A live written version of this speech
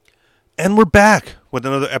And we're back with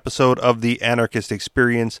another episode of the Anarchist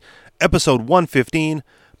Experience, episode 115,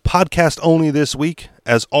 podcast only this week.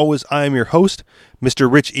 As always, I am your host,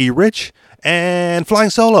 Mr. Rich E. Rich, and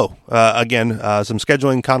flying solo. Again, some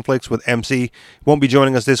scheduling conflicts with MC. Won't be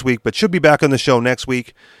joining us this week, but should be back on the show next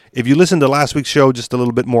week. If you listened to last week's show, just a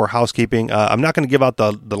little bit more housekeeping. I'm not going to give out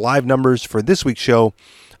the live numbers for this week's show,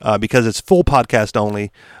 because it's full podcast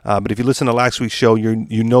only. But if you listen to last week's show,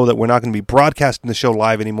 you know that we're not going to be broadcasting the show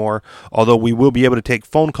live anymore, although we will be able to take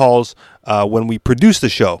phone calls when we produce the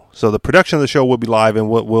show. So the production of the show will be live, and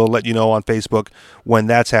we'll let you know on Facebook when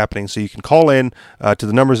that's happening. So you can call in to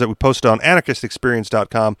the numbers that we posted on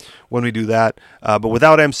anarchistexperience.com when we do that. But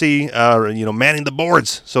without MC, manning the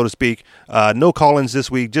boards, so to speak, no call-ins this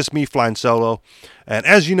week, just me flying solo. And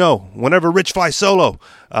as you know, whenever Rich flies solo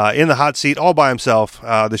in the hot seat all by himself,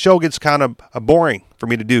 the show gets kind of boring for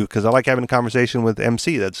me to do because I like having a conversation with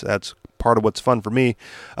MC. That's part of what's fun for me.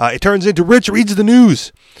 It turns into Rich reads the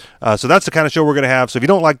news. So that's the kind of show we're going to have. So if you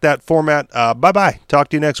don't like that format, bye-bye. Talk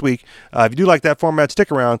to you next week. If you do like that format,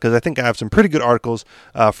 stick around because I think I have some pretty good articles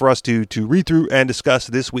for us to read through and discuss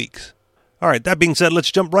this week's. All right, that being said,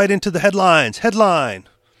 let's jump right into the headlines. Headline: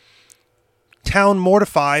 Town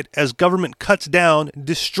mortified as government cuts down,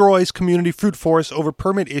 destroys community fruit forest over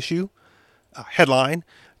permit issue. Headline: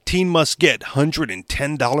 Teen must get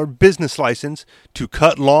 $110 business license to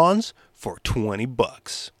cut lawns for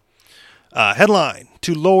 $20. Headline: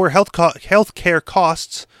 To lower health care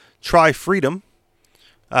costs, try freedom.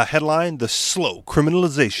 Headline: The slow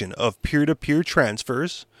criminalization of peer-to-peer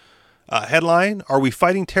transfers. Headline: Are we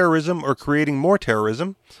fighting terrorism or creating more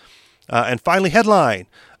terrorism? And finally, headline: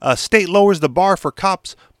 State lowers the bar for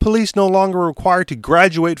cops. Police no longer required to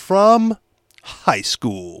graduate from high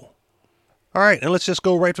school. All right, and let's just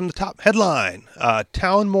go right from the top. Headline: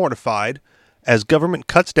 Town mortified as government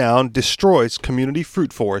cuts down, destroys community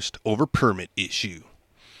fruit forest over permit issue.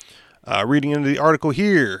 Reading into the article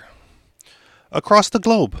here. Across the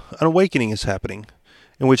globe, an awakening is happening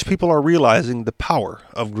in which people are realizing the power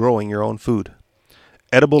of growing your own food.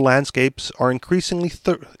 Edible landscapes are increasing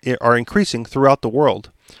throughout the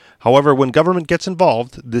world. However, when government gets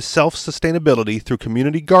involved, this self-sustainability through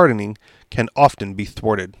community gardening can often be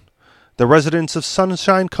thwarted. The residents of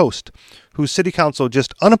Sunshine Coast, whose city council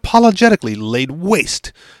just unapologetically laid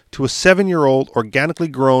waste to a 7-year-old organically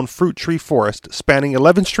grown fruit tree forest spanning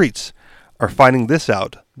 11 streets, are finding this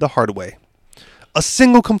out the hard way. A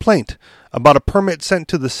single complaint about a permit sent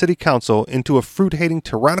to the city council into a fruit-hating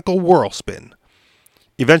tyrannical whirlspin,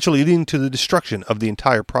 eventually leading to the destruction of the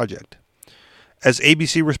entire project. As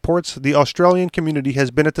ABC reports, the Australian community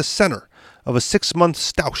has been at the center of a 6-month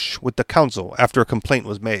stoush with the council after a complaint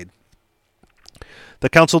was made. The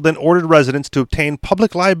council then ordered residents to obtain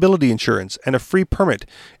public liability insurance and a free permit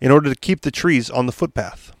in order to keep the trees on the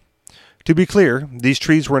footpath. To be clear, these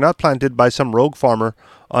trees were not planted by some rogue farmer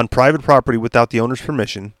on private property without the owner's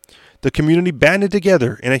permission. The community banded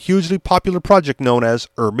together in a hugely popular project known as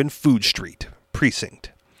Urban Food Street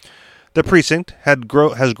Precinct. The precinct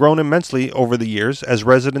has grown immensely over the years as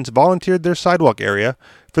residents volunteered their sidewalk area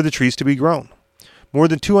for the trees to be grown. More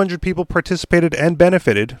than 200 people participated and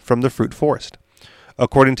benefited from the fruit forest.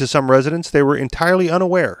 According to some residents, they were entirely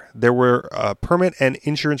unaware there were permit and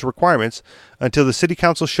insurance requirements until the city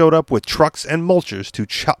council showed up with trucks and mulchers to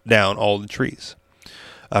chop down all the trees.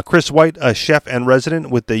 Chris White, a chef and resident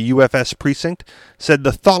with the UFS precinct, said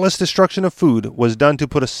the thoughtless destruction of food was done to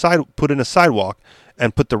put in a sidewalk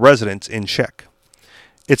and put the residents in check.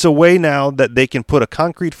 It's a way now that they can put a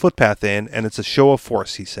concrete footpath in, and it's a show of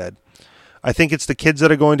force, he said. I think it's the kids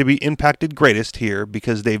that are going to be impacted greatest here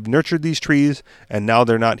because they've nurtured these trees and now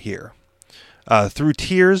they're not here. Through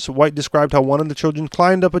tears, White described how one of the children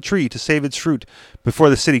climbed up a tree to save its fruit before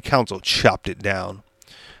the city council chopped it down.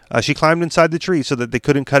 She climbed inside the tree so that they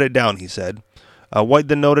couldn't cut it down, he said. White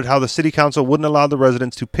then noted how the city council wouldn't allow the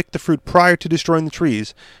residents to pick the fruit prior to destroying the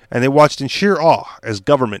trees, and they watched in sheer awe as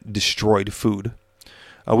government destroyed food.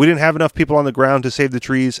 We didn't have enough people on the ground to save the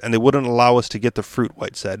trees, and they wouldn't allow us to get the fruit,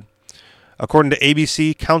 White said. According to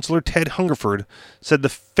ABC, Councillor Ted Hungerford said the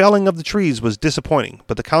felling of the trees was disappointing,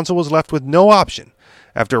 but the council was left with no option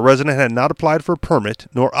after a resident had not applied for a permit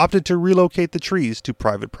nor opted to relocate the trees to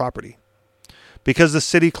private property. Because the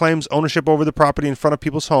city claims ownership over the property in front of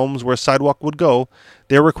people's homes where a sidewalk would go,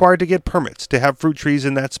 they are required to get permits to have fruit trees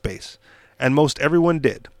in that space, and most everyone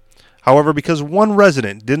did. However, because one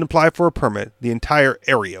resident didn't apply for a permit, the entire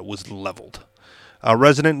area was leveled.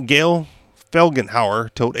 Resident Gail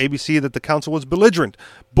Felgenhauer told ABC that the council was belligerent,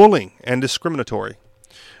 bullying, and discriminatory.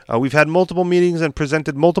 We've had multiple meetings and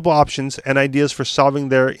presented multiple options and ideas for solving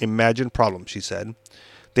their imagined problems, she said.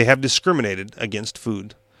 They have discriminated against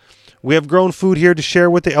food. We have grown food here to share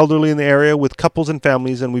with the elderly in the area, with couples and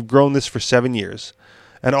families, and we've grown this for 7 years.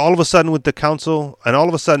 And all of a sudden the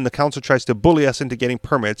council tries to bully us into getting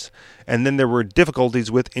permits, and then there were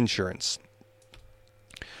difficulties with insurance.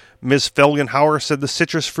 Ms. Felgenhauer said the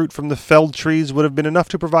citrus fruit from the felled trees would have been enough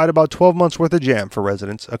to provide about 12 months worth of jam for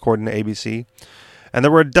residents, according to ABC. And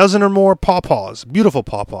there were a dozen or more pawpaws, beautiful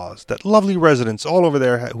pawpaws, that lovely residents all over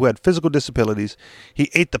there who had physical disabilities.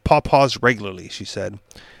 He ate the pawpaws regularly, she said.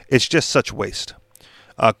 It's just such waste.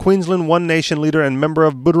 Queensland One Nation leader and member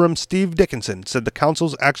of Buderim, Steve Dickinson, said the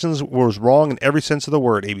council's actions was wrong in every sense of the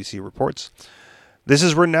word, ABC reports. This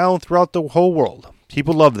is renowned throughout the whole world.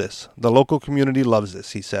 People love this. The local community loves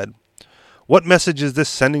this, he said. What message is this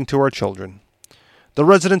sending to our children? The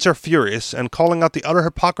residents are furious and calling out the utter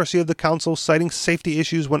hypocrisy of the council, citing safety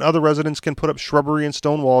issues when other residents can put up shrubbery and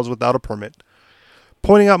stone walls without a permit.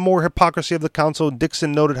 Pointing out more hypocrisy of the council,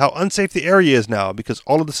 Dixon noted how unsafe the area is now because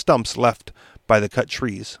all of the stumps left by the cut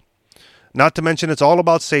trees. Not to mention it's all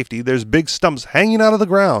about safety. There's big stumps hanging out of the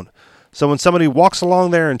ground. So when somebody walks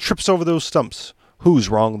along there and trips over those stumps, who's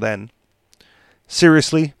wrong then?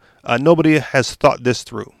 Seriously, nobody has thought this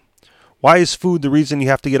through. Why is food the reason you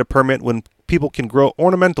have to get a permit when people can grow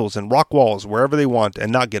ornamentals and rock walls wherever they want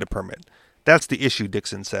and not get a permit? That's the issue,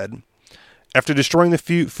 Dixon said. After destroying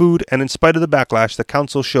the food and in spite of the backlash, the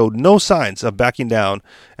council showed no signs of backing down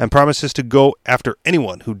and promises to go after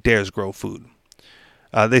anyone who dares grow food.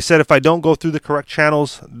 They said if I don't go through the correct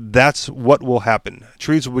channels, that's what will happen.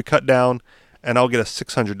 Trees will be cut down and I'll get a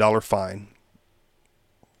 $600 fine.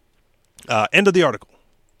 End of the article.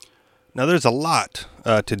 Now, there's a lot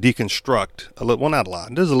to deconstruct. Well, not a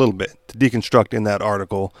lot. There's a little bit to deconstruct in that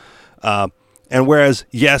article. And whereas,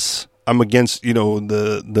 yes, I'm against,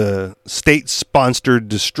 the state-sponsored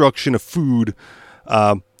destruction of food,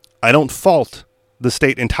 I don't fault the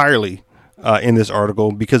state entirely in this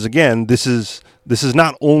article because, again, this is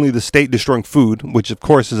not only the state destroying food, which, of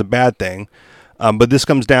course, is a bad thing, but this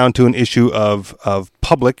comes down to an issue of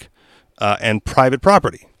public and private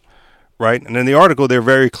property. Right, and in the article, they're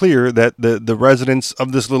very clear that the residents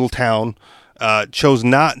of this little town chose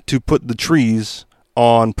not to put the trees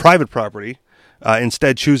on private property,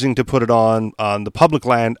 instead choosing to put it on the public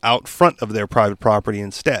land out front of their private property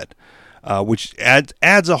instead, which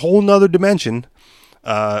adds a whole nother dimension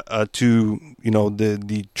to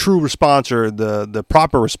the true response or the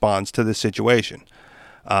proper response to this situation.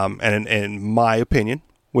 And in my opinion,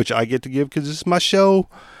 which I get to give because this is my show,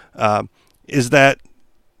 is that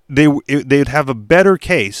they'd have a better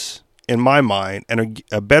case, in my mind, and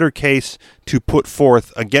a better case to put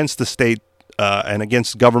forth against the state and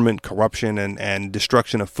against government corruption and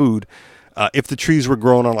destruction of food if the trees were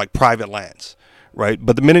grown on like private lands, right?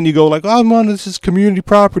 But the minute you go like, oh man, this is community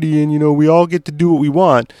property and we all get to do what we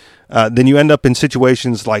want, then you end up in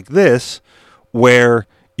situations like this where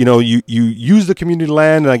you use the community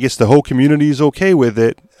land and I guess the whole community is okay with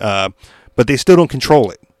it, but they still don't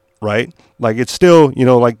control it. Right? Like it's still,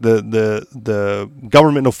 like the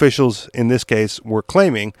government officials in this case were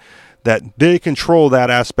claiming that they control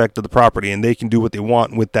that aspect of the property and they can do what they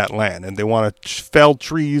want with that land. And they want to fell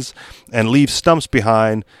trees and leave stumps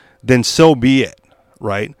behind, then so be it.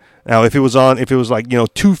 Right? Now, if it was like,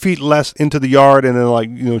 2 feet less into the yard and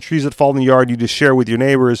then trees that fall in the yard, you just share with your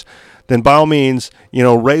neighbors, then by all means,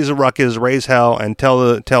 raise a ruckus, raise hell and tell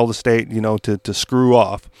the state, to screw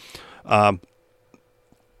off.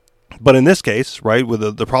 But in this case, right, with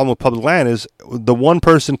the problem with public land is the one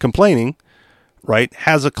person complaining, right,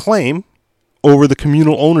 has a claim over the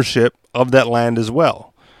communal ownership of that land as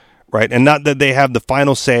well, right? And not that they have the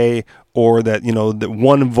final say or that, that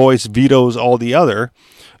one voice vetoes all the other,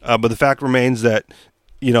 but the fact remains that,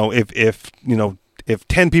 if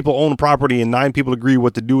 10 people own a property and 9 people agree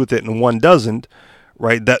what to do with it and one doesn't,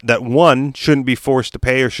 right, that one shouldn't be forced to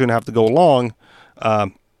pay or shouldn't have to go along,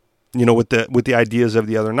 with the ideas of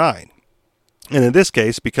the other 9. And in this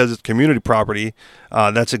case, because it's community property,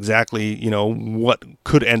 that's exactly, what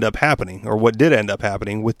could end up happening or what did end up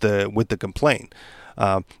happening with the complaint.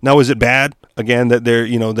 Now, is it bad again that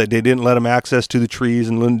that they didn't let them access to the trees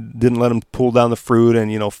and didn't let them pull down the fruit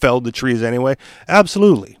and, felled the trees anyway?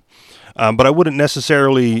 Absolutely. But I wouldn't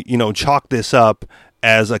necessarily, chalk this up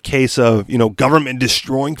as a case of, government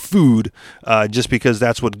destroying food, just because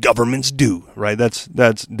that's what governments do, right? That's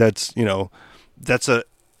a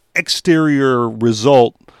exterior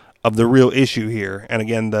result of the real issue here. And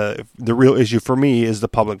again, the real issue for me is the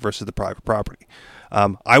public versus the private property.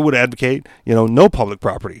 I would advocate, no public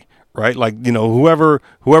property, right? Like, whoever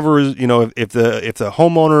is, if the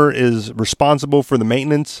homeowner is responsible for the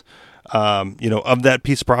maintenance, of that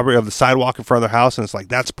piece of property, of the sidewalk in front of their house, and it's like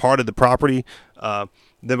that's part of the property,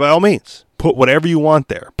 then by all means, put whatever you want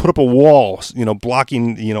there. Put up a wall,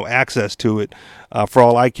 blocking, access to it. For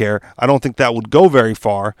all I care, I don't think that would go very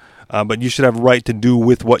far. But you should have a right to do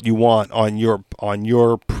with what you want on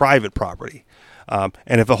your private property. And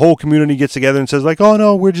if the whole community gets together and says like, oh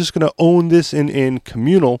no, we're just going to own this in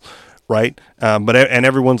communal, right? And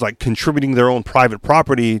everyone's like contributing their own private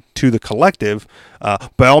property to the collective,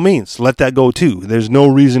 by all means, let that go too. There's no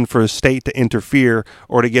reason for a state to interfere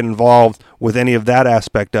or to get involved with any of that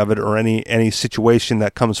aspect of it or any situation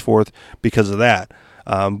that comes forth because of that.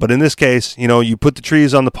 But in this case, you put the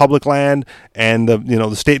trees on the public land and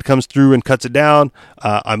the state comes through and cuts it down.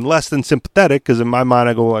 I'm less than sympathetic because in my mind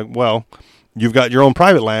I go like, well, you've got your own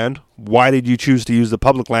private land. Why did you choose to use the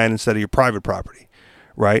public land instead of your private property?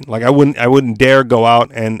 Right? Like I wouldn't dare go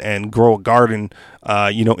out and grow a garden,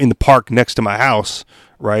 in the park next to my house.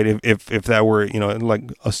 Right? If that were,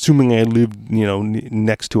 like assuming I lived,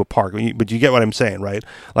 next to a park, but you get what I'm saying, right?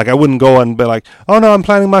 Like I wouldn't go and be like, oh no, I'm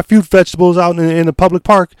planting my fruit vegetables out in a public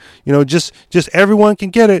park, just everyone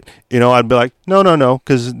can get it. I'd be like, no,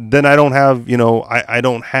 because then I don't have, I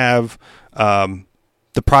don't have,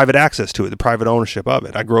 the private access to it, the private ownership of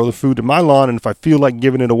it. I grow the food in my lawn, and if I feel like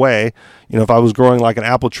giving it away, if I was growing like an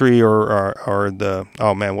apple tree or the,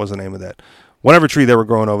 oh man, what's the name of that? Whatever tree they were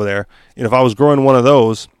growing over there, if I was growing one of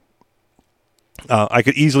those, I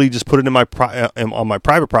could easily just put it in on my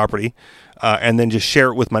private property, and then just share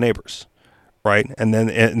it with my neighbors, right? And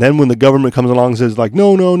then when the government comes along and says like,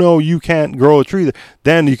 no, you can't grow a tree,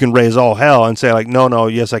 then you can raise all hell and say like, no,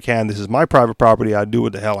 yes I can. This is my private property. I do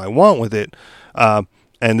what the hell I want with it.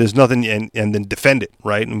 And there's nothing, and then defend it,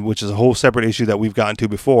 right? Which is a whole separate issue that we've gotten to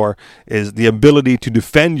before, is the ability to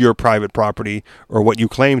defend your private property or what you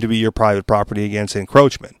claim to be your private property against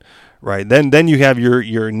encroachment, right? Then you have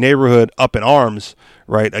your neighborhood up in arms,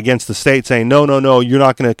 right, against the state saying, no, you're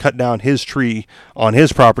not going to cut down his tree on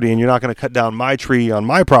his property, and you're not going to cut down my tree on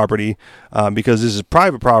my property, because this is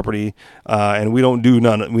private property, and we don't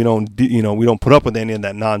put up with any of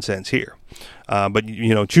that nonsense here. But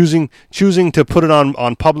choosing to put it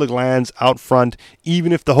on public lands out front,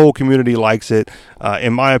 even if the whole community likes it,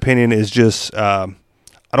 in my opinion, is just I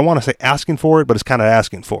don't want to say asking for it, but it's kind of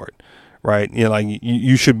asking for it, right?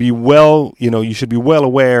 You should be well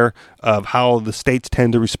aware of how the states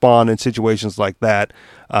tend to respond in situations like that,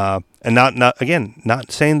 and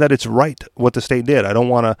not saying that it's right what the state did. I don't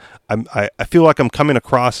want to. I feel like I'm coming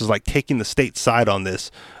across as like taking the state side on this,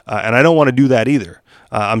 and I don't want to do that either.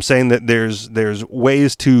 I'm saying that there's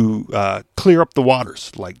ways to clear up the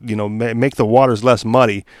waters, like make the waters less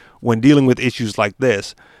muddy when dealing with issues like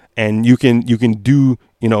this, and you can do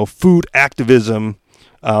food activism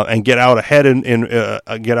and get out ahead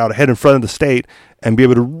in front of the state and be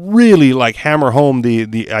able to really like hammer home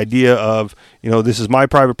the idea of this is my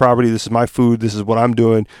private property, this is my food, this is what I'm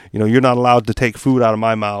doing. You're not allowed to take food out of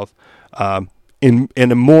my mouth in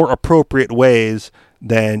a more appropriate ways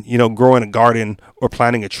than growing a garden or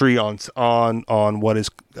planting a tree on what is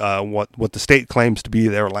what the state claims to be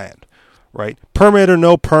their land, right? Permit or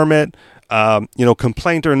no permit,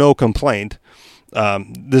 complaint or no complaint.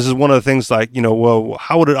 This is one of the things like well,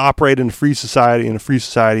 how would it operate in a free society? In a free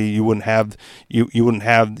society, you wouldn't have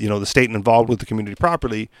the state involved with the community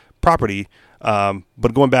property.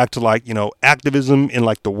 But going back to like activism in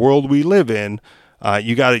like the world we live in. If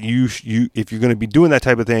you're going to be doing that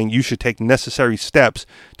type of thing, you should take necessary steps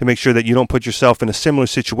to make sure that you don't put yourself in a similar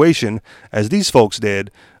situation as these folks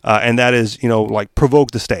did, and that is, like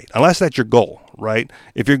provoke the state, unless that's your goal, right?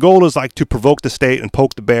 If your goal is like to provoke the state and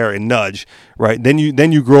poke the bear and nudge, right? Then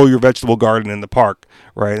you grow your vegetable garden in the park,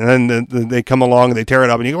 right? And then they come along and they tear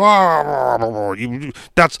it up and you go, oh,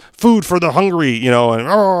 that's food for the hungry,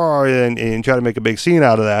 and try to make a big scene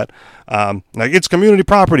out of that. Like it's community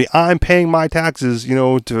property. I'm paying my taxes,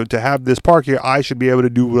 to have this park here. I should be able to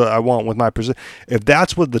do what I want with my percent. If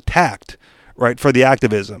that's what the tact, right, for the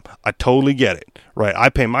activism, I totally get it, right? I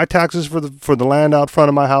pay my taxes for the land out front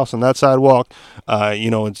of my house and that sidewalk.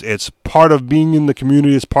 It's part of being in the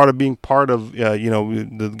community. It's part of being part of,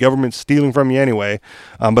 the government stealing from you anyway.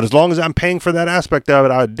 But as long as I'm paying for that aspect of it,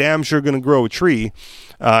 I'm damn sure going to grow a tree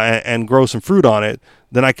and grow some fruit on it.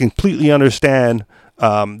 Then I completely understand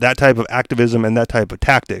that type of activism and that type of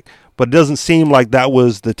tactic. But it doesn't seem like that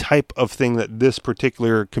was the type of thing that this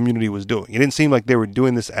particular community was doing. It didn't seem like they were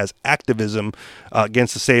doing this as activism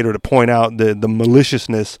against the state or to point out the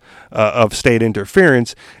maliciousness of state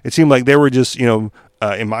interference. It seemed like they were just,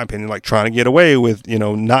 in my opinion, like trying to get away with,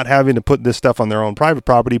 not having to put this stuff on their own private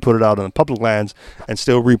property, put it out on public lands, and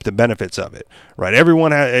still reap the benefits of it, right?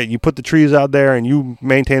 Everyone, you put the trees out there, and you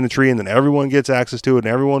maintain the tree, and then everyone gets access to it,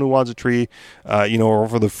 and everyone who wants a tree, or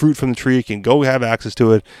for the fruit from the tree, can go have access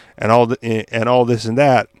to it, and all this and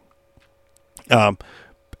that, and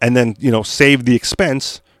then save the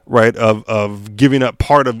expense, right, of giving up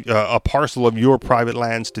part of a parcel of your private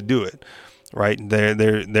lands to do it. Right,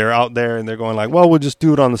 they're out there and they're going like, well, we'll just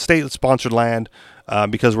do it on the state-sponsored land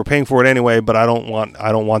because we're paying for it anyway. But I don't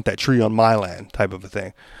want that tree on my land, type of a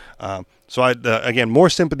thing. So again, more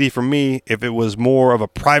sympathy for me if it was more of a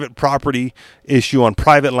private property issue on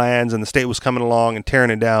private lands and the state was coming along and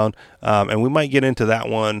tearing it down. And we might get into that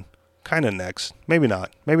one kind of next. Maybe not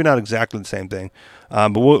exactly the same thing.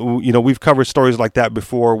 But we've covered stories like that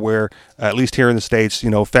before where, at least here in the States,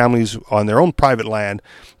 families on their own private land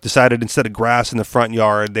decided instead of grass in the front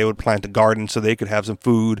yard, they would plant a garden so they could have some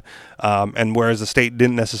food. And whereas the state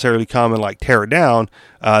didn't necessarily come and like tear it down,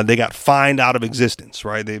 they got fined out of existence,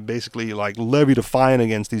 right? They basically like levied a fine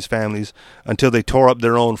against these families until they tore up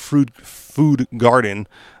their own food garden.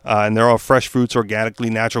 And they're all fresh fruits, organically,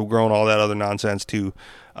 natural grown, all that other nonsense too.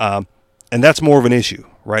 And that's more of an issue,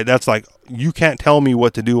 right? That's like, you can't tell me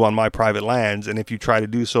what to do on my private lands, and if you try to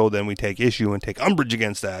do so, then we take issue and take umbrage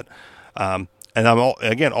against that. And I'm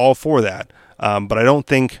all for that. But I don't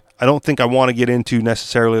think I want to get into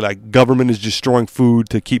necessarily like government is destroying food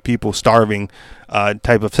to keep people starving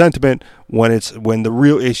type of sentiment when the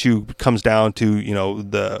real issue comes down to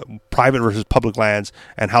the private versus public lands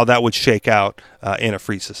and how that would shake out in a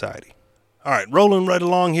free society. All right, rolling right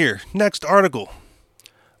along here. Next article.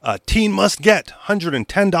 Teen must get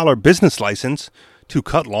 $110 business license to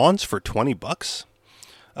cut lawns for $20.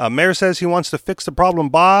 Mayor says he wants to fix the problem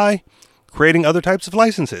by creating other types of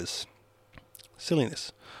licenses.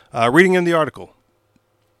 Silliness. Reading in the article.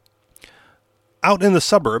 Out in the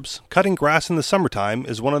suburbs, cutting grass in the summertime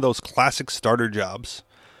is one of those classic starter jobs.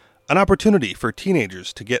 An opportunity for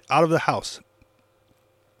teenagers to get out of the house,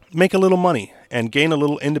 make a little money, and gain a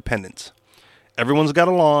little independence. Everyone's got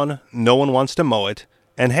a lawn, no one wants to mow it,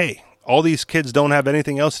 and hey, all these kids don't have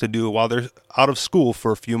anything else to do while they're out of school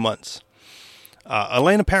for a few months.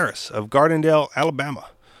 Elena Paris of Gardendale, Alabama,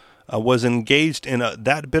 was engaged in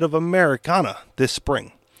that bit of Americana this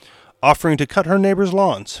spring, offering to cut her neighbors'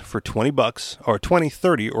 lawns for $20 or $20,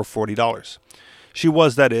 $30, or $40. She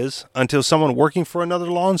was, that is, until someone working for another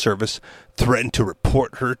lawn service threatened to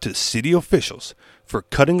report her to city officials for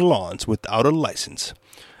cutting lawns without a license,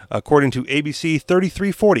 according to ABC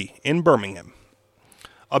 3340 in Birmingham.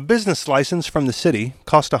 A business license from the city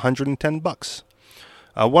cost $110.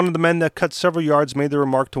 One of the men that cut several yards made the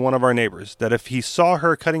remark to one of our neighbors that if he saw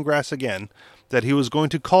her cutting grass again, that he was going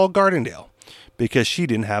to call Gardendale because she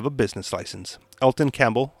didn't have a business license. Elton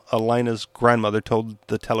Campbell, Elena's grandmother, told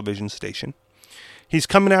the television station. He's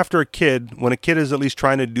coming after a kid when a kid is at least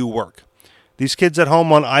trying to do work. These kids at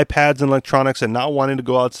home on iPads and electronics and not wanting to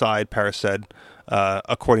go outside, Paris said,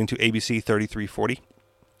 according to ABC 3340.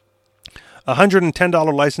 A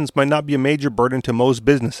 $110 license might not be a major burden to most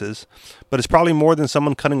businesses, but it's probably more than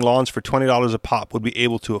someone cutting lawns for $20 a pop would be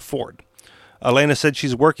able to afford. Elena said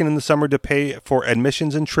she's working in the summer to pay for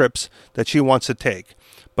admissions and trips that she wants to take,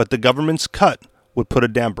 but the government's cut would put a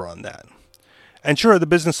damper on that. And sure, the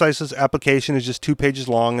business license application is just 2 pages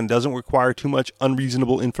long and doesn't require too much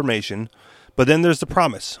unreasonable information, but then there's the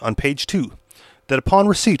promise on page 2 that upon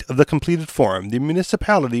receipt of the completed form, the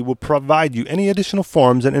municipality will provide you any additional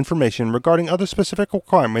forms and information regarding other specific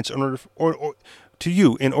requirements in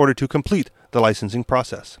order to complete the licensing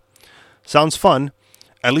process. Sounds fun.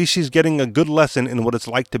 At least she's getting a good lesson in what it's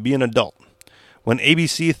like to be an adult. When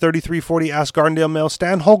ABC 3340 asked Gardendale Mayor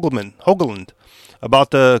Stan Hogeland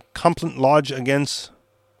about the complaint lodged against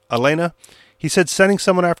Elena, he said sending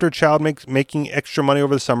someone after a child making extra money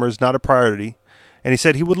over the summer is not a priority. And he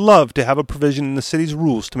said he would love to have a provision in the city's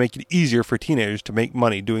rules to make it easier for teenagers to make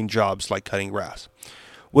money doing jobs like cutting grass.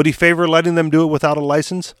 Would he favor letting them do it without a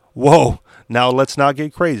license? Whoa, now let's not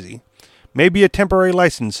get crazy. Maybe a temporary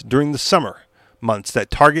license during the summer months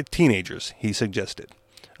that target teenagers, he suggested.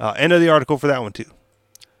 End of the article for that one too.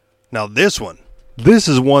 Now this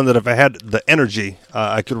is one that if I had the energy,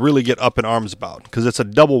 I could really get up in arms about because it's a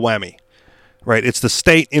double whammy, right? It's the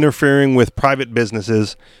state interfering with private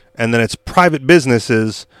businesses, and then it's private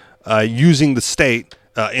businesses using the state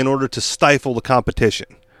in order to stifle the competition,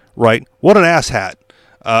 right? What an asshat.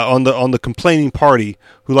 on the complaining party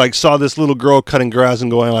who like saw this little girl cutting grass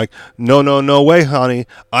and going like, no way, honey,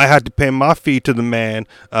 I had to pay my fee to the man.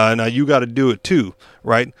 Now you got to do it too,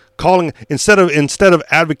 right? Calling instead of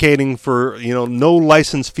advocating for no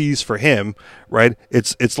license fees for him, right?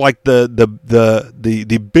 It's like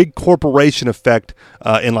the big corporation effect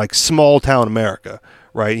in like small town America.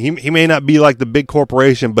 Right, he may not be like the big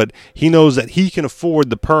corporation, but he knows that he can afford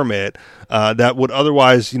the permit that would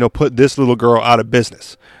otherwise, put this little girl out of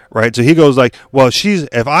business. Right, so he goes like, well,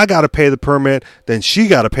 if I got to pay the permit, then she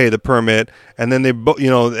got to pay the permit, and then they,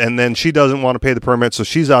 and then she doesn't want to pay the permit, so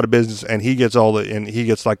she's out of business, and he gets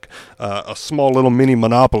like a small little mini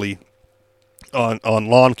monopoly on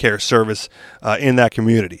lawn care service in that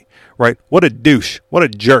community. Right, what a douche, what a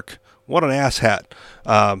jerk, what an asshat.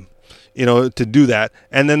 To do that.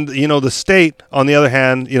 And then, the state, on the other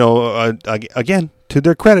hand, again, to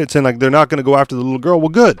their credit, saying like they're not going to go after the little girl. Well,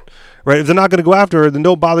 good, right? If they're not going to go after her, then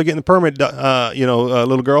don't bother getting the permit,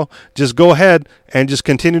 little girl. Just go ahead and just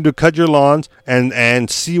continue to cut your lawns and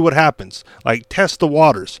see what happens. Like, test the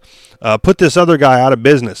waters. Put this other guy out of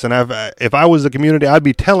business. And if I was the community, I'd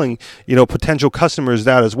be telling, potential customers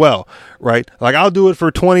that as well, right? Like, I'll do it for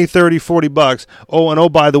 20, 30, 40 bucks. Oh,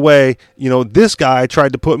 by the way, this guy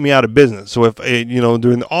tried to put me out of business. So if,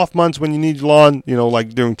 during the off months when you need your lawn, like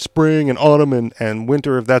during spring and autumn and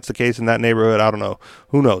winter, if that's the case in that neighborhood, I don't know.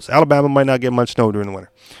 Who knows? Alabama might not get much snow during the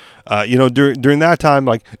winter. During that time,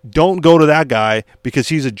 like, don't go to that guy because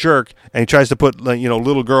he's a jerk and he tries to put,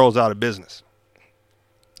 little girls out of business.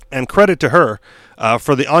 And credit to her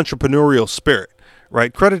for the entrepreneurial spirit,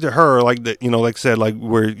 right? Credit to her, like that, like I said, like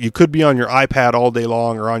where you could be on your iPad all day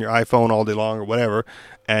long or on your iPhone all day long or whatever,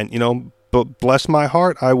 and but bless my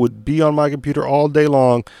heart, I would be on my computer all day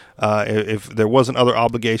long if there wasn't other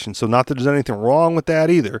obligations. So not that there's anything wrong with that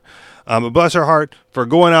either, but bless her heart for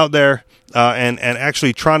going out there and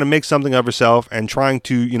actually trying to make something of herself and trying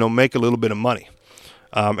to make a little bit of money.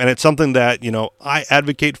 And it's something that, I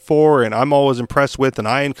advocate for and I'm always impressed with and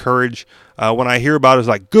I encourage when I hear about it. Is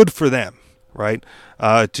like, good for them, right?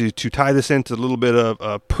 To tie this into a little bit of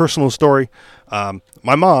a personal story,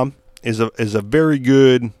 my mom is a very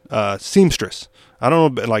good seamstress. I don't know,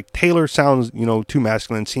 but like tailor sounds, too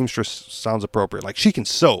masculine. Seamstress sounds appropriate. Like, she can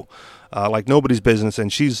sew like nobody's business,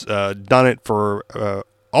 and she's done it for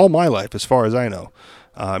all my life as far as I know.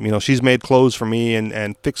 She's made clothes for me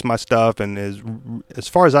and fixed my stuff and is, as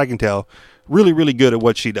far as I can tell, really, really good at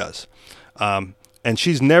what she does. And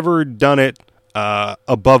she's never done it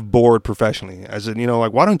above board professionally. As in,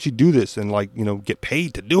 like, why don't you do this and, like, get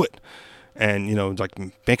paid to do it and, like,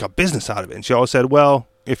 make a business out of it. And she always said, well,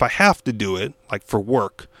 if I have to do it, like, for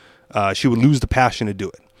work, she would lose the passion to do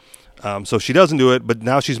it. So she doesn't do it, but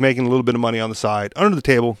now she's making a little bit of money on the side under the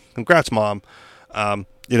table. Congrats, Mom.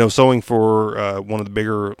 Sewing for one of the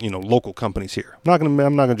bigger, local companies here. I'm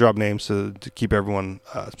not gonna drop names to keep everyone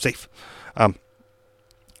safe.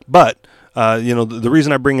 But the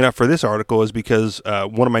reason I bring it up for this article is because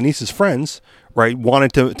one of my niece's friends, right,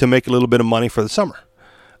 wanted to make a little bit of money for the summer,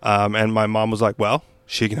 and my mom was like, "Well,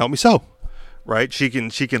 she can help me sew, right? She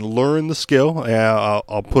can learn the skill.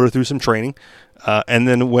 I'll put her through some training, and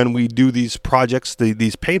then when we do these projects,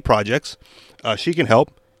 these paid projects, she can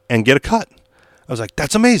help and get a cut." I was like,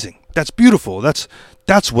 that's amazing. That's beautiful. That's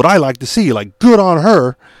what I like to see. Like, good on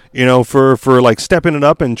her, for like stepping it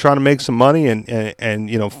up and trying to make some money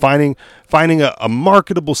and finding a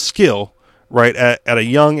marketable skill, right, at a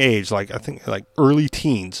young age. Like, I think like early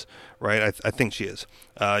teens, right? I think she is.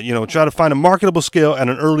 Try to find a marketable skill at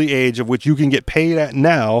an early age of which you can get paid at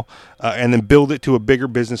now, and then build it to a bigger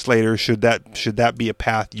business later. Should that be a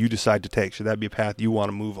path you decide to take? Should that be a path you want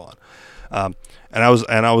to move on? And I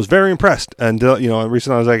was very impressed. And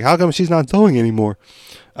recently I was like, how come she's not sewing anymore?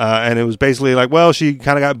 And it was basically like, well, she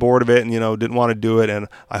kind of got bored of it and didn't want to do it. And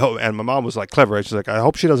and my mom was like clever. Right? She's like, I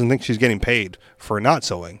hope she doesn't think she's getting paid for not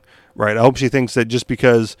sewing. Right. I hope she thinks that just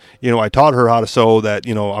because, I taught her how to sew that,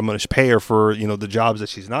 I'm going to pay her for, the jobs that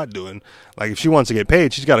she's not doing. Like, if she wants to get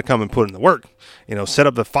paid, she's got to come and put in the work,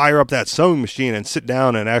 fire up that sewing machine and sit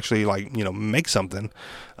down and actually make something.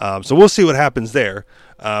 So we'll see what happens there.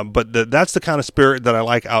 But that's the kind of spirit that I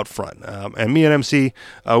like out front. And me and MC,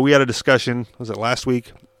 we had a discussion, was it last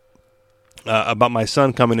week, about my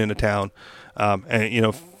son coming into town,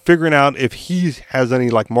 and figuring out if he has any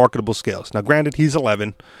like marketable skills. Now, granted, he's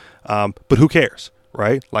 11, but who cares,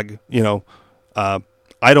 right? Like,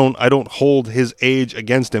 I don't hold his age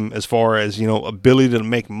against him as far as ability to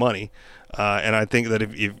make money. And I think that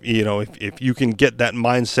if you can get that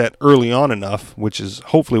mindset early on enough, which is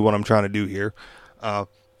hopefully what I'm trying to do here,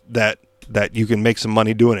 that you can make some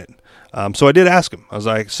money doing it. So I did ask him. I was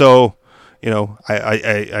like, so,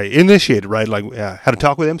 I initiated, right? Like, had a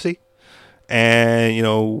talk with MC.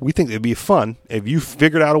 And, we think it'd be fun if you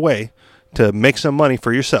figured out a way to make some money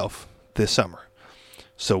for yourself this summer.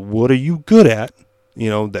 So what are you good at,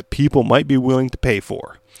 that people might be willing to pay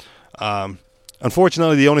for?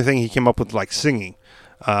 Unfortunately, the only thing he came up with, like, singing.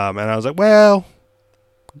 And I was like, well,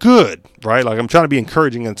 good, right? Like, I'm trying to be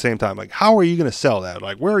encouraging at the same time. Like, how are you going to sell that?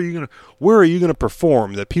 Like, where are you going to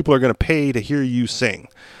perform that people are going to pay to hear you sing?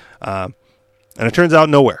 And it turns out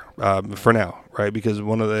nowhere for now, right? Because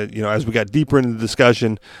one of the, as we got deeper into the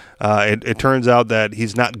discussion, it turns out that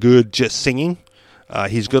he's not good just singing.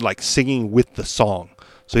 He's good, like, singing with the song.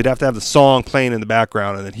 So he'd have to have the song playing in the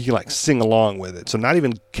background, and then he can, like, sing along with it. So not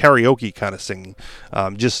even karaoke kind of singing,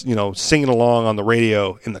 just, singing along on the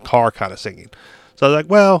radio in the car kind of singing. So I was like,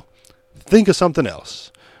 well, think of something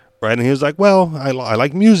else, right? And he was like, well, I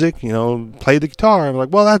like music, play the guitar. I'm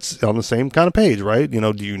like, well, that's on the same kind of page, right?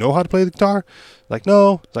 Do you know how to play the guitar? Like,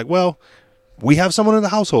 no. It's like, well, we have someone in the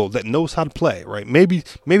household that knows how to play, right? Maybe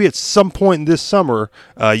at some point this summer,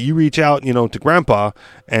 you reach out, to Grandpa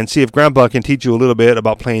and see if Grandpa can teach you a little bit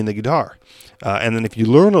about playing the guitar. And then if you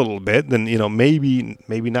learn a little bit, then,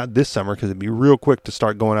 maybe not this summer, because it'd be real quick to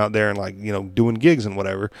start going out there and, like, doing gigs and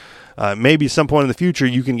whatever. Maybe some point in the future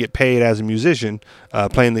you can get paid as a musician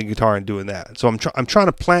playing the guitar and doing that. So I'm trying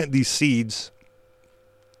to plant these seeds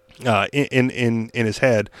in his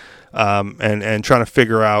head, and trying to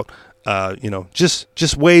figure out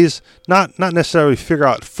just ways, not necessarily figure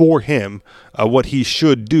out for him what he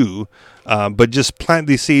should do, but just plant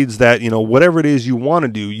these seeds that, whatever it is you want to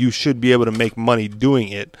do, you should be able to make money doing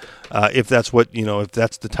it, if that's if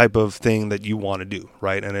that's the type of thing that you want to do,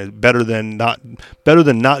 right? And it's better than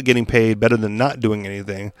not getting paid, better than not doing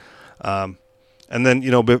anything. And then,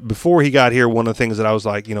 before he got here, one of the things that I was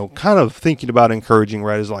like, kind of thinking about encouraging,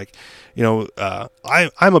 right, is like,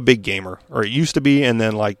 I'm a big gamer, or it used to be, and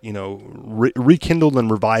then, like, rekindled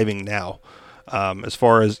and reviving now, as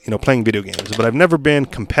far as, playing video games. But I've never been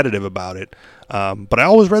competitive about it. But I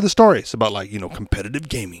always read the stories about, like, competitive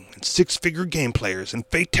gaming and 6-figure game players and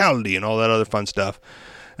fatality and all that other fun stuff.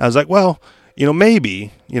 And I was like, well,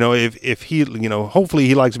 maybe, if he, hopefully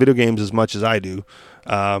he likes video games as much as I do.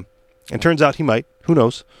 And turns out he might. Who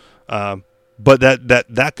knows? But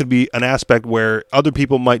that could be an aspect where other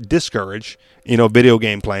people might discourage, video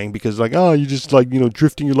game playing, because, like, oh, you're just, like,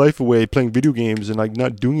 drifting your life away playing video games and, like,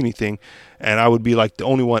 not doing anything. And I would be, like, the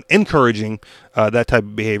only one encouraging that type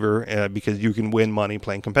of behavior, because you can win money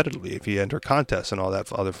playing competitively if you enter contests and all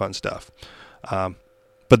that other fun stuff.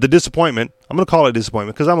 But the disappointment, I'm going to call it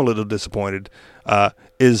disappointment because I'm a little disappointed,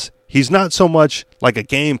 is he's not so much like a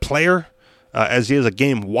game player as he is a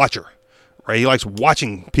game watcher. Right, he likes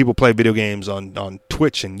watching people play video games on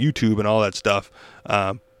Twitch and YouTube and all that stuff,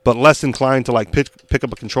 but less inclined to, like, pick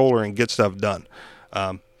up a controller and get stuff done.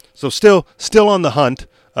 So still on the hunt,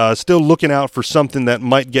 still looking out for something that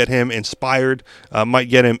might get him inspired, might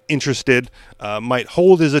get him interested, might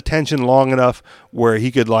hold his attention long enough where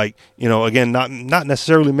he could, like, again, not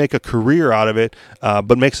necessarily make a career out of it,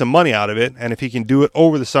 but make some money out of it. And if he can do it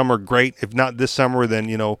over the summer, great. If not this summer, then,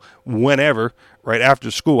 whenever. Right after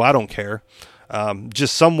school, I don't care.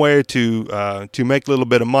 Just some way to make a little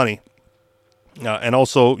bit of money, and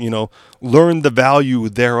also, learn the value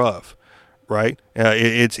thereof. Right?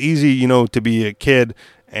 It's easy, to be a kid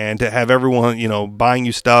and to have everyone, buying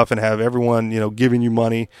you stuff and have everyone, giving you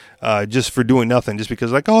money, just for doing nothing, just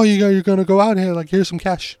because, like, oh, you're gonna go out here, like, here's some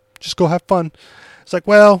cash, just go have fun. It's like,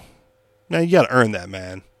 well, now you got to earn that,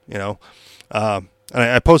 man. And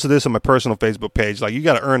I posted this on my personal Facebook page. Like, you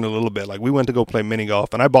got to earn a little bit. Like, we went to go play mini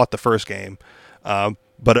golf, and I bought the first game.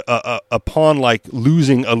 But upon, like,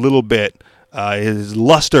 losing a little bit, his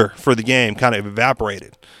luster for the game kind of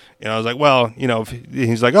evaporated. I was like, well,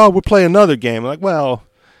 he's like, oh, we'll play another game. I'm like, well,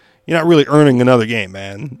 you're not really earning another game,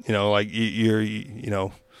 man. Like,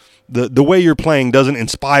 the way you're playing doesn't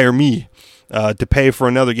inspire me to pay for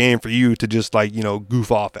another game for you to just, like,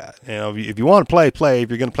 goof off at. If you want to play. If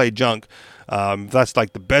you're going to play junk, if that's,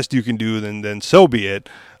 like, the best you can do, then so be it.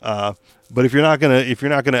 But if you're not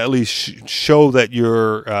gonna at least show that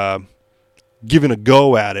you're giving a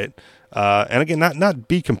go at it, and again, not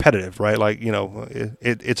be competitive, right? Like,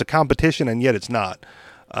 it's a competition, and yet it's not.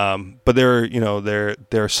 But there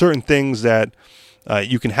are certain things that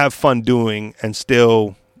you can have fun doing and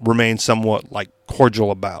still remain somewhat, like,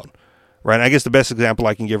 cordial about. Right, and I guess the best example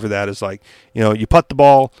I can give for that is, like, you putt the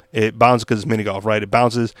ball, it bounces because it's mini golf, right? It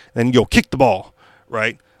bounces, then you go kick the ball,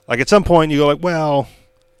 right? Like, at some point you go, like, well,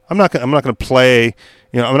 I'm not going to play,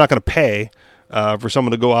 I'm not going to pay for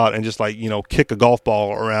someone to go out and just, like, kick a golf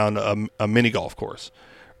ball around a mini golf course,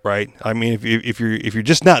 right? I mean, if you're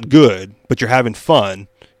just not good, but you're having fun,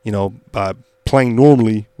 playing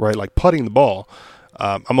normally, right, like putting the ball,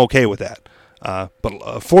 I'm okay with that.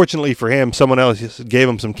 But fortunately for him, someone else just gave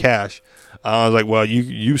him some cash. I was like, well,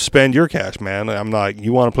 you spend your cash, man. I'm not.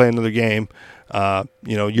 You want to play another game?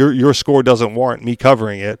 Your score doesn't warrant me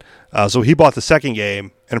covering it. So he bought the second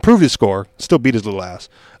game and improved his score. Still beat his little ass.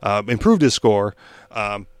 Improved his score.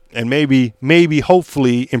 And maybe,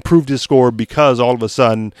 hopefully, improved his score because all of a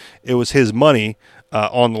sudden it was his money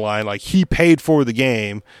on the line. Like, he paid for the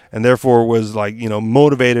game and therefore was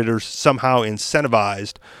motivated or somehow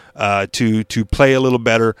incentivized to play a little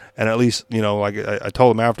better. And at least, like I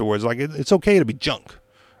told him afterwards, like it's okay to be junk,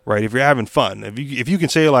 right? If you're having fun, if you can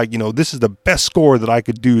say this is the best score that I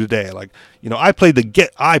could do today. Like, I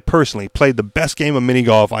personally played the best game of mini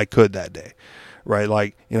golf I could that day. Right,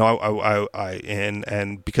 like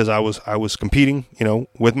and because I was competing,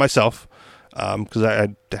 with myself, because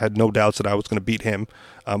I had no doubts that I was going to beat him,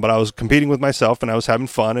 but I was competing with myself and I was having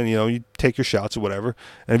fun, and you take your shots or whatever.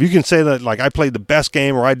 And if you can say that, like, I played the best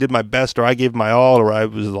game, or I did my best, or I gave my all, or I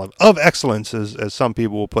was of excellence, as some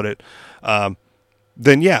people will put it,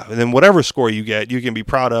 then whatever score you get, you can be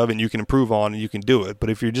proud of and you can improve on and you can do it. But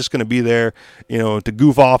if you're just going to be there, to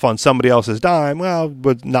goof off on somebody else's dime, well,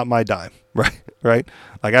 but not my dime, right? Right?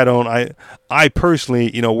 Like, I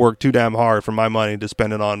personally, work too damn hard for my money to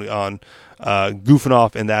spend it on goofing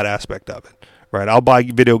off in that aspect of it. Right? I'll buy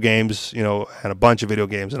video games, and a bunch of video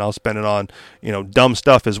games, and I'll spend it on, dumb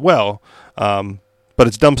stuff as well. But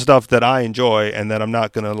it's dumb stuff that I enjoy and that I'm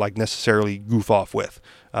not going to necessarily goof off with.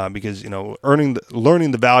 Because learning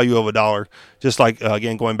the value of a dollar, just like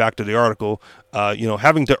again going back to the article,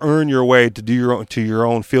 having to earn your way to do your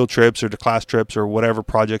own field trips or to class trips or whatever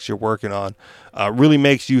projects you're working on, really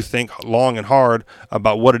makes you think long and hard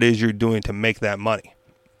about what it is you're doing to make that money.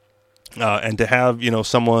 And to have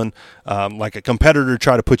someone like a competitor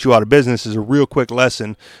try to put you out of business is a real quick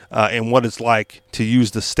lesson in what it's like to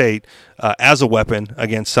use the state as a weapon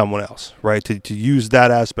against someone else, right? To use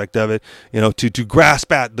that aspect of it, to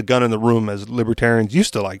grasp at the gun in the room, as libertarians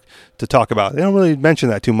used to like to talk about. They don't really mention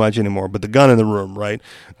that too much anymore, but the gun in the room, right?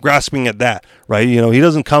 Grasping at that, right? He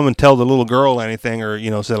doesn't come and tell the little girl anything, or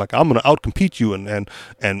say like, I'm going to outcompete you and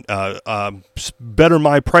better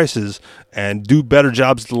my prices and do better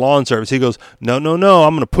jobs at the lawn service. He goes, no, I'm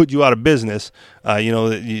going to put you out of business.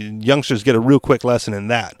 Youngsters get a real quick lesson in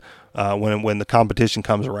that when the competition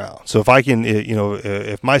comes around. So if I can,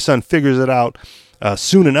 if my son figures it out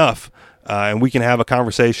soon enough, and we can have a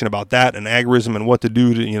conversation about that and agorism and what to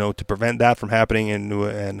do to prevent that from happening,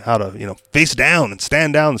 and how to face down and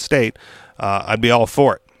stand down the state, I'd be all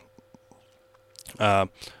for it.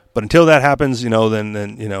 But until that happens,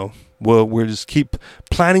 then we'll just keep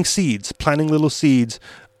planting little seeds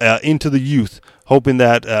into the youth, hoping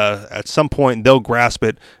that at some point they'll grasp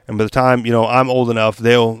it, and by the time I'm old enough,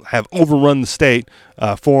 they'll have overrun the state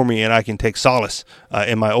for me, and I can take solace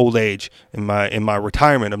in my old age, in my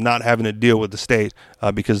retirement, of not having to deal with the state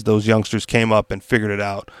because those youngsters came up and figured it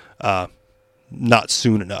out not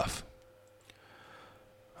soon enough.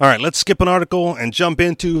 All right, let's skip an article and jump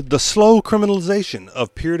into the slow criminalization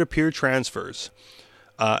of peer-to-peer transfers.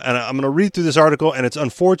 And I'm going to read through this article, and it's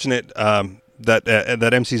unfortunate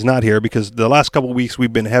that MC's not here, because the last couple of weeks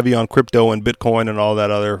we've been heavy on crypto and Bitcoin and all that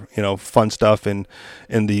other fun stuff in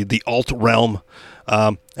the alt realm.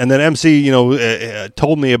 And then MC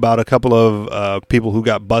told me about a couple of people who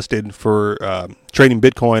got busted for trading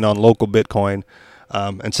Bitcoin on local Bitcoin.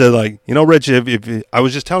 And said, like, Rich, if I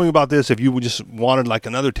was just telling you about this, if you just wanted like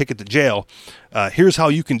another ticket to jail, here's how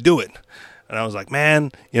you can do it. And I was like,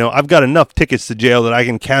 man, I've got enough tickets to jail that I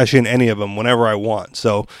can cash in any of them whenever I want.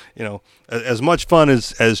 So, as much fun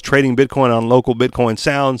as trading Bitcoin on local Bitcoin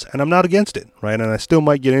sounds, and I'm not against it, right? And I still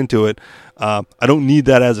might get into it. I don't need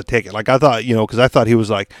that as a ticket. Like, I thought, because I thought he was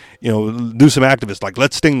like, do some activists, like,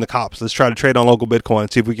 let's sting the cops. Let's try to trade on local Bitcoin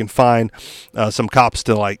and see if we can find some cops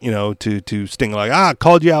to, like, to sting, like,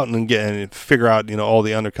 called you out, and figure out, all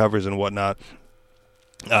the undercovers and whatnot.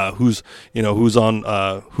 Who's trying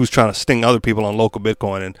to sting other people on local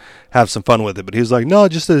Bitcoin and have some fun with it. But he was like, no,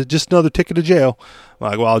 just another ticket to jail.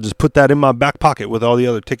 I'm like, well, I'll just put that in my back pocket with all the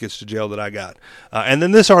other tickets to jail that I got. And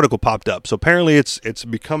then this article popped up. So apparently it's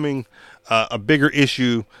becoming a bigger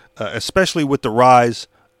issue, especially with the rise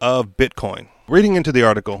of Bitcoin. Reading into the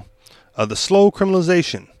article, the slow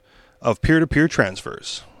criminalization of peer-to-peer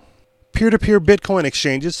transfers. Peer-to-peer Bitcoin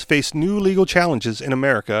exchanges face new legal challenges in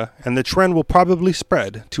America, and the trend will probably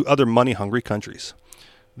spread to other money-hungry countries.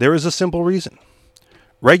 There is a simple reason.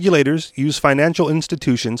 Regulators use financial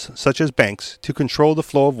institutions such as banks to control the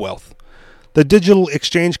flow of wealth. The digital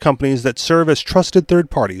exchange companies that serve as trusted third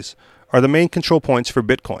parties are the main control points for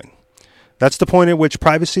Bitcoin. That's the point at which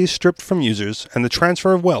privacy is stripped from users and the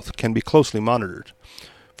transfer of wealth can be closely monitored.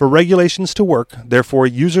 For regulations to work, therefore,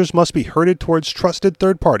 users must be herded towards trusted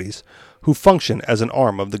third parties who function as an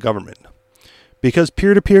arm of the government. Because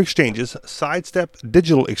peer-to-peer exchanges sidestep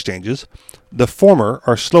digital exchanges, the former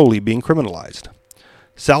are slowly being criminalized.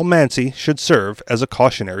 Sal Mansi should serve as a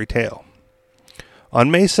cautionary tale. On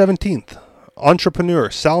May 17th, entrepreneur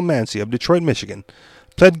Sal Mansi of Detroit, Michigan,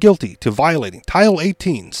 pled guilty to violating Title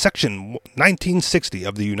 18, Section 1960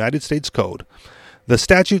 of the United States Code. The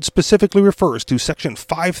statute specifically refers to Section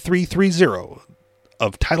 5330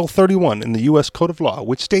 of Title 31 in the U.S. Code of Law,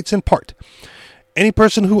 which states in part, any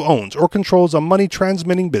person who owns or controls a money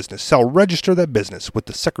transmitting business shall register that business with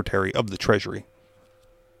the Secretary of the Treasury.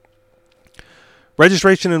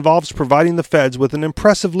 Registration involves providing the feds with an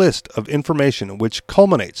impressive list of information which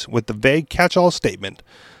culminates with the vague catch-all statement,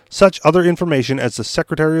 such other information as the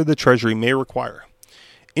Secretary of the Treasury may require.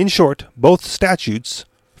 In short, both statutes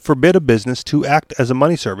forbid a business to act as a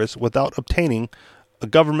money service without obtaining a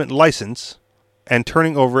government license and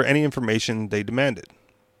turning over any information they demanded.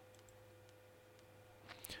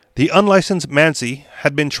 The unlicensed Mansi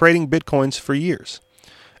had been trading bitcoins for years.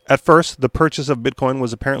 At first, the purchase of Bitcoin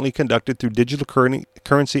was apparently conducted through digital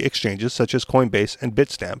currency exchanges such as Coinbase and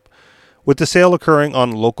Bitstamp, with the sale occurring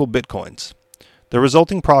on local bitcoins. The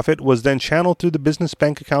resulting profit was then channeled through the business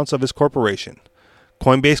bank accounts of his corporation.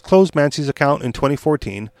 Coinbase closed Mansi's account in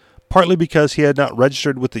 2014, partly because he had not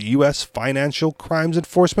registered with the U.S. Financial Crimes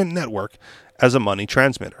Enforcement Network as a money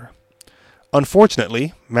transmitter.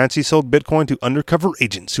 Unfortunately, Mansi sold Bitcoin to undercover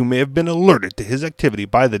agents who may have been alerted to his activity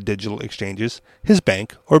by the digital exchanges, his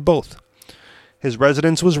bank, or both. His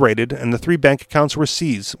residence was raided and the 3 bank accounts were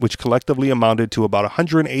seized, which collectively amounted to about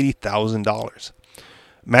 $180,000.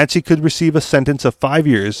 Mansi could receive a sentence of 5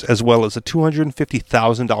 years as well as a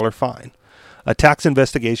 $250,000 fine. A tax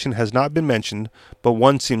investigation has not been mentioned, but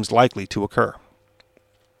one seems likely to occur.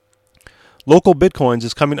 Local Bitcoins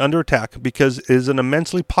is coming under attack because it is an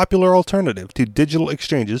immensely popular alternative to digital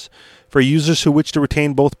exchanges for users who wish to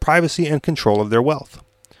retain both privacy and control of their wealth.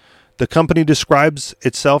 The company describes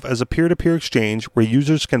itself as a peer-to-peer exchange where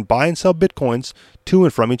users can buy and sell Bitcoins to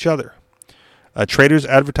and from each other. Traders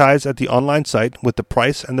advertise at the online site with the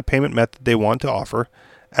price and the payment method they want to offer.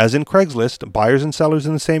 As in Craigslist, buyers and sellers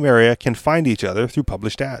in the same area can find each other through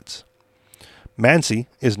published ads. Mansi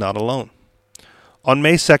is not alone. On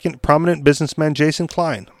May 2nd, prominent businessman Jason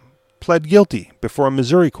Klein pled guilty before a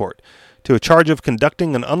Missouri court to a charge of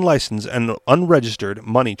conducting an unlicensed and unregistered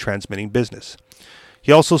money transmitting business.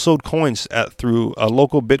 He also sold coins through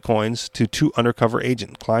local Bitcoins to 2 undercover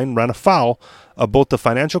agents. Klein ran afoul of both the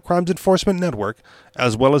Financial Crimes Enforcement Network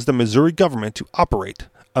as well as the Missouri government to operate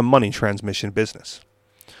a money transmission business.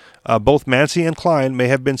 Both Mansi and Klein may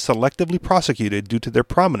have been selectively prosecuted due to their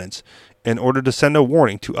prominence in order to send a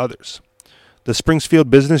warning to others. The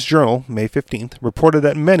Springfield Business Journal, May 15th, reported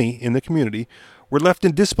that many in the community were left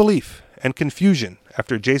in disbelief and confusion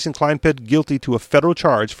after Jason Klein pled guilty to a federal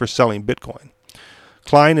charge for selling Bitcoin.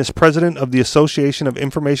 Klein is president of the Association of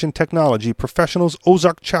Information Technology Professionals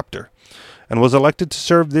Ozark chapter and was elected to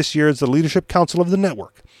serve this year as the leadership council of the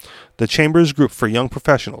network, the chamber's group for young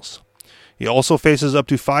professionals. He also faces up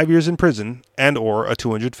to 5 years in prison and or a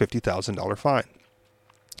 $250,000 fine.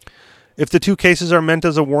 If the 2 cases are meant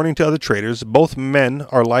as a warning to other traders, both men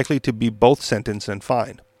are likely to be both sentenced and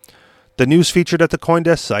fined. The news featured at the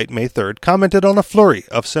CoinDesk site May 3rd commented on a flurry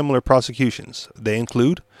of similar prosecutions. They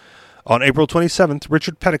include, on April 27th,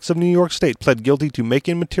 Richard Pettix of New York State pled guilty to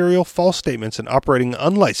making material false statements and operating an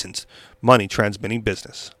unlicensed money transmitting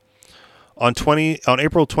business. On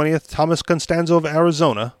April 20th, Thomas Constanzo of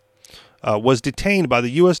Arizona was detained by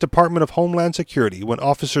the U.S. Department of Homeland Security when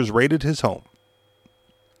officers raided his home.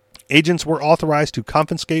 Agents were authorized to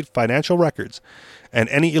confiscate financial records and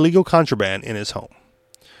any illegal contraband in his home.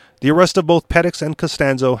 The arrest of both Pettix and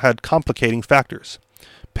Costanzo had complicating factors.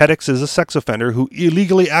 Pettix is a sex offender who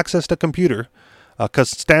illegally accessed a computer.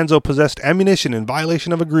 Costanzo possessed ammunition in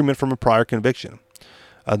violation of agreement from a prior conviction.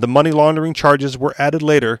 The money laundering charges were added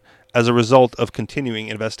later as a result of continuing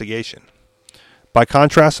investigation. By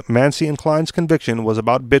contrast, Mansi and Klein's conviction was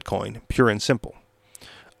about Bitcoin, pure and simple.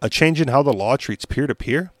 A change in how the law treats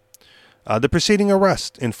peer-to-peer? The preceding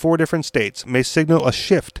arrest in 4 different states may signal a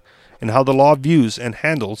shift in how the law views and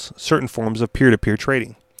handles certain forms of peer-to-peer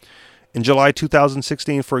trading. In July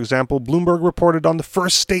 2016, for example, Bloomberg reported on the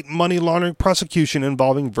first state money laundering prosecution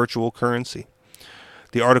involving virtual currency.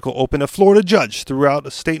 The article opened a Florida judge threw out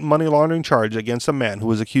a state money laundering charge against a man who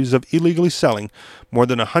was accused of illegally selling more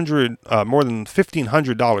than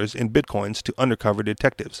 $1,500 in bitcoins to undercover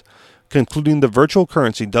detectives, concluding the virtual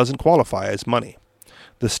currency doesn't qualify as money.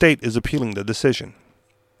 The state is appealing the decision.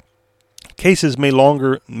 Cases may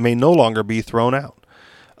no longer be thrown out.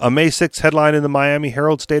 A May 6th headline in the Miami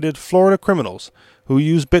Herald stated Florida criminals who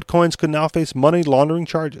use bitcoins could now face money laundering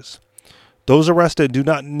charges. Those arrested do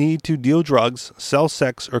not need to deal drugs, sell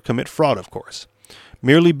sex, or commit fraud, of course.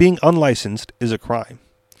 Merely being unlicensed is a crime.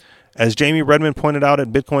 As Jamie Redmond pointed out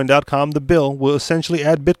at Bitcoin.com, the bill will essentially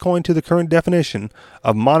add Bitcoin to the current definition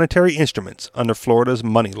of monetary instruments under Florida's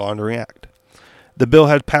Money Laundering Act. The bill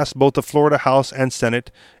had passed both the Florida House and Senate.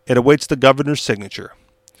 It awaits the governor's signature.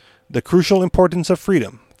 The crucial importance of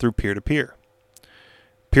freedom through peer-to-peer.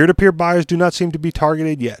 Peer-to-peer buyers do not seem to be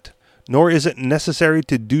targeted yet, nor is it necessary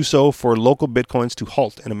to do so for local bitcoins to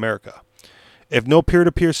halt in America. If no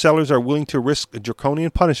peer-to-peer sellers are willing to risk a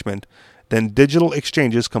draconian punishment, then digital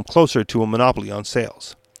exchanges come closer to a monopoly on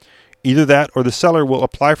sales. Either that or the seller will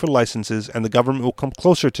apply for licenses and the government will come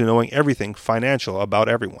closer to knowing everything financial about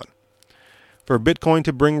everyone. For Bitcoin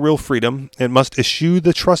to bring real freedom, it must eschew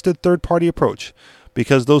the trusted third-party approach,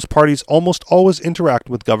 because those parties almost always interact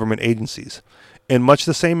with government agencies, in much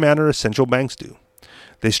the same manner as central banks do.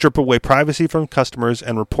 They strip away privacy from customers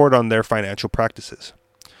and report on their financial practices.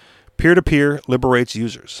 Peer-to-peer liberates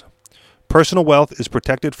users. Personal wealth is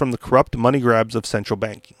protected from the corrupt money grabs of central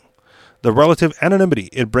banking. The relative anonymity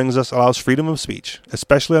it brings us allows freedom of speech,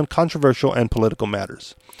 especially on controversial and political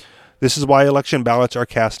matters. This is why election ballots are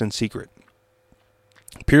cast in secret.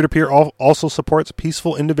 Peer-to-peer also supports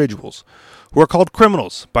peaceful individuals who are called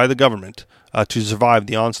criminals by the government to survive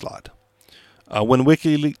the onslaught. When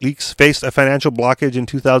WikiLeaks faced a financial blockage in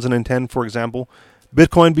 2010, for example,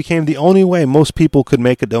 Bitcoin became the only way most people could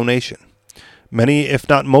make a donation. Many, if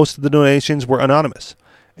not most, of the donations were anonymous,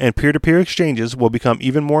 and peer-to-peer exchanges will become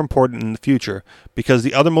even more important in the future because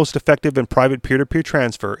the other most effective and private peer-to-peer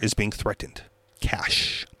transfer is being threatened: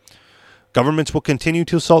 cash. Governments will continue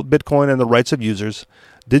to assault Bitcoin and the rights of users.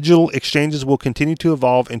 Digital exchanges will continue to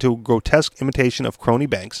evolve into a grotesque imitation of crony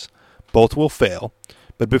banks. Both will fail.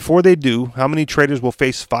 But before they do, how many traders will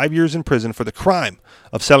face 5 years in prison for the crime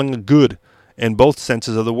of selling a good, in both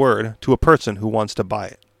senses of the word, to a person who wants to buy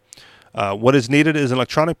it? What is needed is an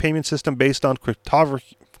electronic payment system based on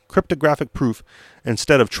cryptographic proof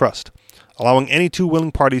instead of trust, allowing any two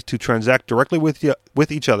willing parties to transact directly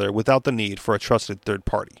with each other without the need for a trusted third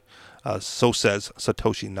party. So says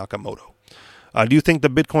Satoshi Nakamoto. Do you think the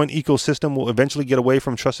Bitcoin ecosystem will eventually get away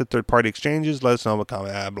from trusted third-party exchanges? Let us know in the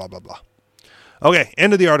comment. Blah, blah, blah. Okay,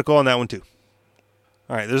 end of the article on that one too.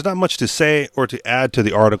 All right, there's not much to say or to add to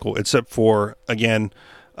the article except for, again,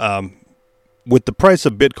 with the price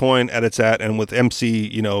of Bitcoin at its at, and with MC,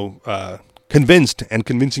 convinced and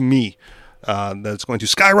convincing me that it's going to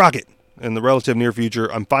skyrocket in the relative near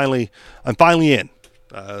future, I'm finally in.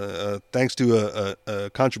 Thanks to a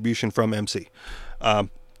contribution from MC.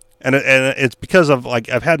 And it's because of,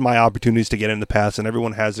 I've had my opportunities to get in the past, and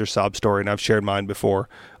everyone has their sob story, and I've shared mine before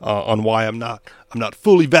on why I'm not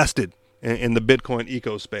fully vested in the Bitcoin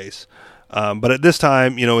eco space. But at this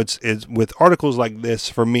time, it's with articles like this,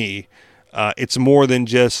 for me, it's more than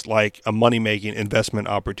just like a money making investment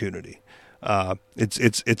opportunity.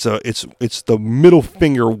 It's the middle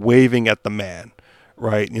finger waving at the man,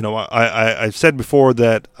 right? I've said before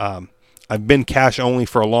that I've been cash only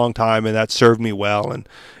for a long time, and that served me well. And,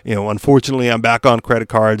 unfortunately, I'm back on credit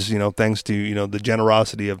cards, thanks to, the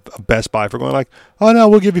generosity of Best Buy for going like, oh, no,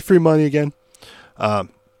 we'll give you free money again. But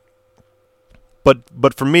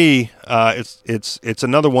for me, it's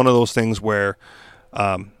another one of those things where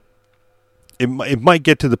it might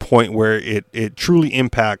get to the point where it truly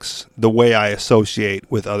impacts the way I associate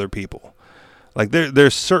with other people. Like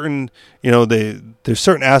there's certain, there's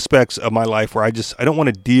certain aspects of my life where I don't want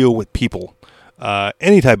to deal with people,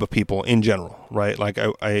 any type of people in general, right? Like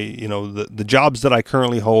the jobs that I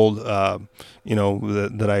currently hold,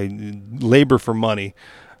 that I labor for money,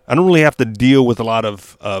 I don't really have to deal with a lot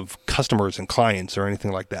of customers and clients or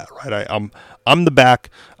anything like that, right? I'm in the back,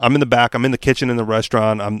 I'm in the kitchen in the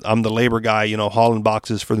restaurant, I'm the labor guy, hauling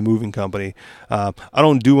boxes for the moving company. I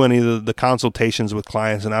don't do any of the consultations with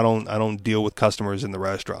clients, and I don't deal with customers in the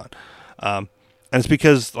restaurant. And it's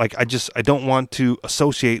because I don't want to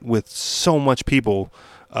associate with so much people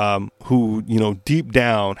who, deep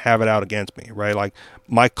down have it out against me, right? Like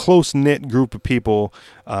my close knit group of people,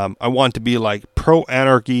 I want to be like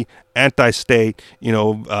pro-anarchy, anti-state,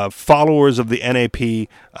 followers of the NAP,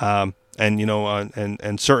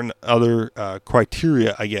 and certain other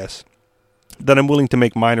criteria, I guess, that I'm willing to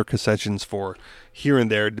make minor concessions for here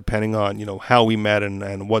and there, depending on, how we met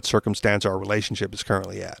and what circumstance our relationship is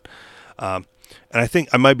currently at. And I think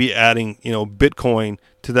I might be adding, Bitcoin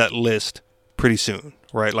to that list pretty soon,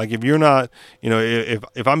 right? Like if you're not,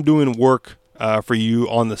 if I'm doing work for you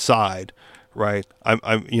on the side, right? I'm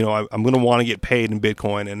going to want to get paid in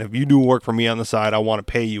Bitcoin, and if you do work for me on the side, I want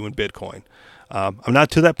to pay you in Bitcoin. I'm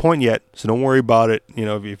not to that point yet, so don't worry about it.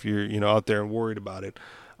 If you're out there and worried about it,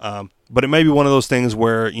 but it may be one of those things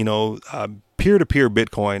where peer-to-peer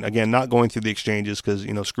Bitcoin, again, not going through the exchanges because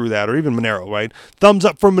screw that, or even Monero, right? Thumbs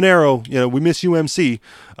up for Monero. We miss UMC.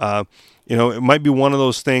 It might be one of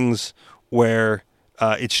those things where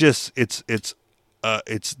it's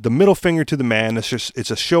the middle finger to the man.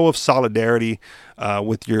 It's a show of solidarity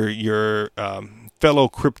with your fellow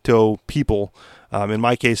crypto people. In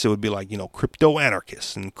my case, it would be like crypto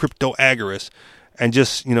anarchists and crypto agorists, and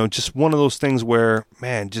just one of those things where,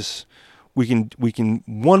 man, just we can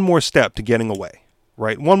one more step to getting away,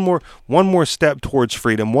 right? One more step towards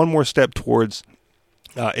freedom. One more step towards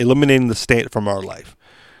eliminating the state from our life,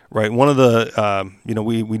 right? One of the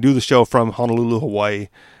we do the show from Honolulu, Hawaii.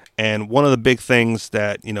 And one of the big things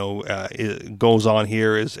that it goes on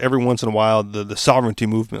here is every once in a while the sovereignty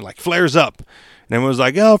movement like flares up, and everyone's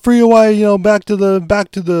like, "Oh, free Hawaii, back to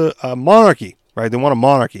the monarchy." Right? They want a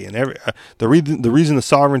monarchy, and the reason the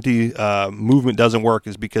sovereignty movement doesn't work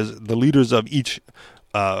is because the leaders of each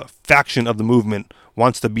faction of the movement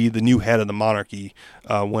wants to be the new head of the monarchy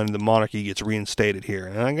when the monarchy gets reinstated here,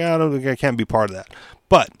 and I can't be part of that.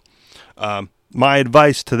 But my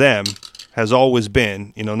advice to them has always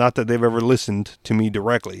been, not that they've ever listened to me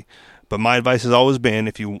directly, but my advice has always been,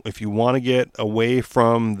 if you want to get away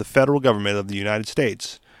from the federal government of the United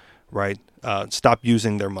States, right, stop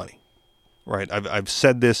using their money. Right, I've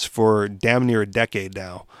said this for damn near a decade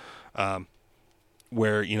now,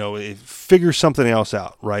 where figure something else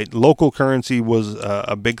out. Right, local currency was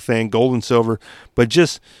a big thing, gold and silver, but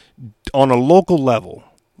just on a local level,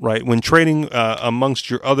 right, when trading amongst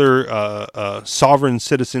your other sovereign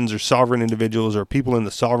citizens or sovereign individuals or people in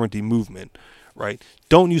the sovereignty movement, right,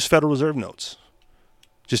 don't use Federal Reserve notes.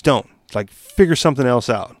 Just don't. Like, figure something else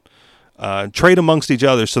out. Trade amongst each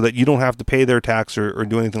other so that you don't have to pay their tax or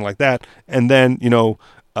do anything like that. And then,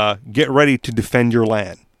 get ready to defend your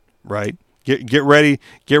land, right? Get ready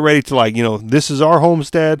to this is our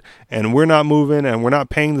homestead and we're not moving and we're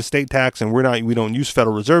not paying the state tax and we don't use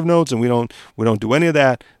Federal Reserve notes and we don't do any of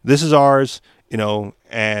that. This is ours, and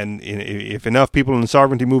if enough people in the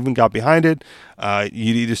sovereignty movement got behind it,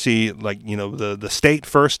 you'd either see the state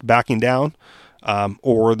first backing down,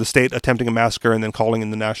 or the state attempting a massacre and then calling in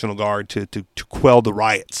the National Guard to quell the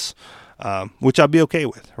riots, which I'd be okay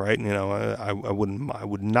with, right? I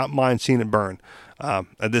would not mind seeing it burn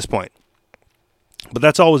at this point. But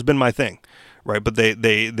that's always been my thing, right? But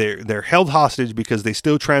they're held hostage because they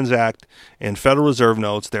still transact in Federal Reserve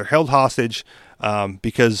notes. They're held hostage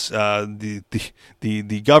because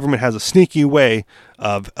the government has a sneaky way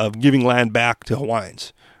of giving land back to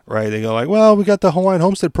Hawaiians. Right, they go like, well, we got the Hawaiian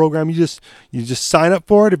Homestead Program. You just sign up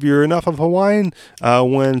for it if you're enough of Hawaiian.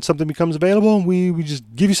 When something becomes available, we just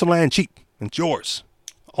give you some land cheap, and it's yours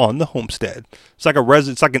on the homestead. It's like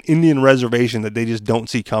it's like an Indian reservation that they just don't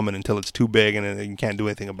see coming until it's too big and you can't do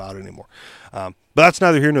anything about it anymore. But that's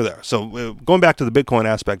neither here nor there. So going back to the Bitcoin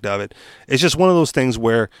aspect of it, it's just one of those things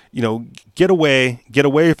where get away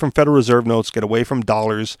from Federal Reserve notes, get away from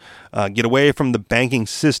dollars, get away from the banking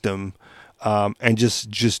system. And just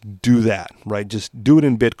do that, right? Just do it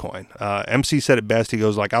in Bitcoin. MC said it best. He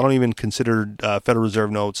goes like, I don't even consider Federal Reserve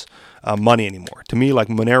notes money anymore. To me, like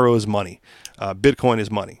Monero is money. Bitcoin is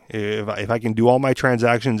money. If I can do all my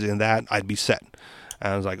transactions in that, I'd be set.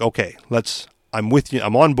 And I was like, okay, I'm with you.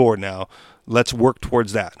 I'm on board now. Let's work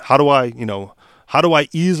towards that. How do I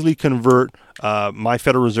easily convert my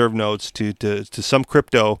Federal Reserve notes to some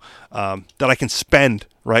crypto that I can spend,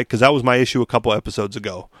 right? Because that was my issue a couple episodes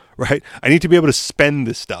ago. Right, I need to be able to spend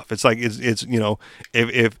this stuff. It's like it's if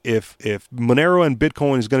Monero and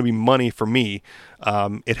Bitcoin is going to be money for me,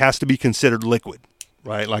 it has to be considered liquid,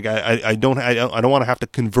 right? Like I don't want to have to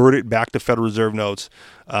convert it back to Federal Reserve notes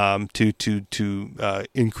to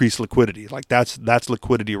increase liquidity. Like that's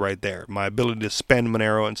liquidity right there. My ability to spend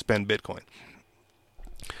Monero and spend Bitcoin.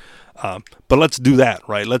 But let's do that,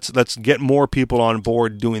 right? Let's get more people on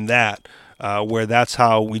board doing that, where that's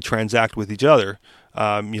how we transact with each other.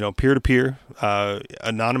 Peer-to-peer,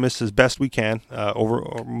 anonymous as best we can over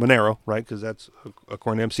Monero, right? Because that's,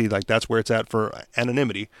 according to MC, like that's where it's at for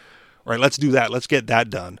anonymity, right? Let's do that. Let's get that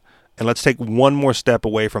done, and let's take one more step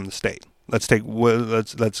away from the state. Let's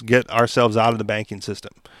get ourselves out of the banking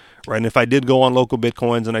system, right? And if I did go on local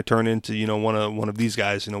Bitcoins and I turn into, one of these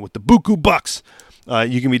guys, with the buku bucks,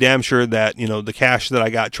 you can be damn sure that, the cash that I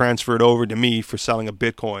got transferred over to me for selling a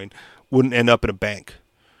Bitcoin wouldn't end up in a bank,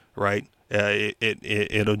 right?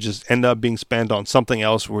 It'll just end up being spent on something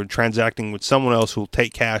else. We're transacting with someone else who'll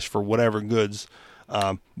take cash for whatever goods,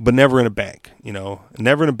 but never in a bank,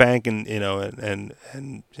 never in a bank, and I don't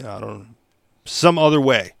know, some other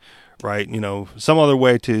way, right? Some other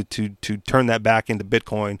way to turn that back into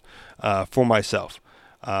Bitcoin for myself.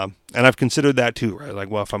 And I've considered that too, right? Like,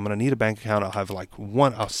 well, if I'm going to need a bank account,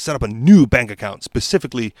 I'll set up a new bank account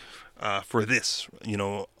specifically for this,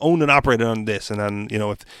 owned and operated on this. And then,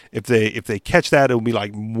 if they catch that, it'll be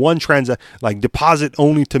like one deposit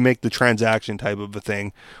only to make the transaction type of a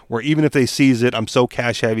thing, where even if they seize it, I'm so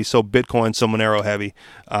cash heavy, so Bitcoin, so Monero heavy,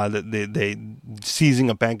 that they seizing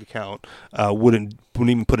a bank account wouldn't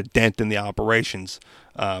even put a dent in the operations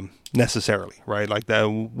necessarily, right? Like that,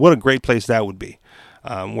 what a great place that would be.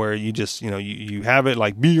 Where you just, you have it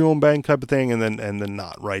like be your own bank type of thing, and then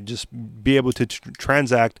not, right? Just be able to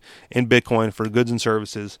transact in Bitcoin for goods and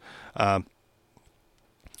services. And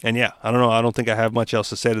yeah, I don't know. I don't think I have much else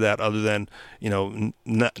to say to that other than,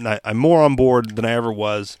 I'm more on board than I ever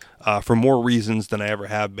was, for more reasons than I ever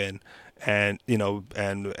have been. And,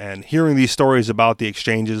 and hearing these stories about the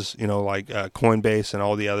exchanges, like Coinbase and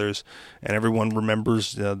all the others, and everyone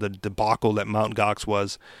remembers the debacle that Mt. Gox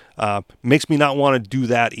was, makes me not want to do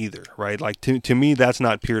that either, right? Like to me, that's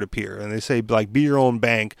not peer-to-peer. And they say, like, be your own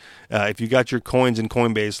bank. If you got your coins in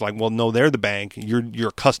Coinbase, like, well, no, they're the bank. You're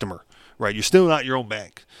a customer, right? You're still not your own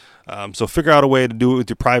bank. So figure out a way to do it with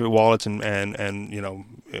your private wallets and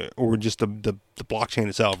or just the blockchain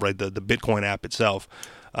itself, right? The Bitcoin app itself.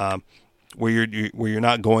 Where you're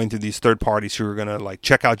not going to these third parties who are gonna like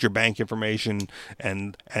check out your bank information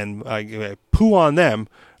and poo on them,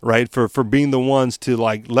 right, for being the ones to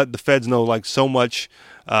like let the feds know like so much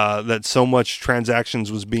that so much transactions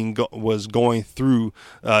was going through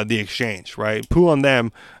the exchange, right? Poo on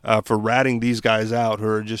them for ratting these guys out who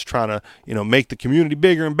are just trying to make the community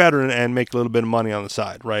bigger and better and make a little bit of money on the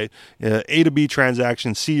side, right? A to B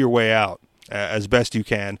transactions, see your way out as best you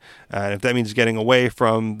can, and if that means getting away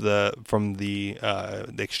from the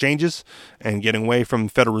exchanges and getting away from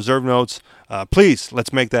Federal Reserve notes, please,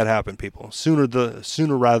 let's make that happen, people. Sooner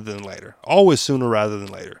rather than later. Always sooner rather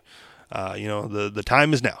than later. The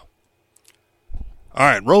time is now. All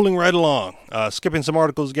right, rolling right along. Skipping some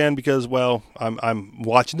articles again because, well, I'm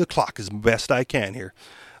watching the clock as best I can here.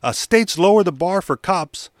 States lower the bar for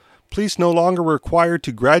cops. Police no longer required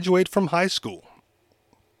to graduate from high school.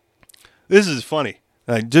 This is funny.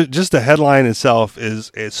 Just the headline itself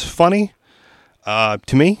is funny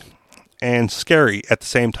to me and scary at the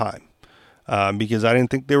same time, because I didn't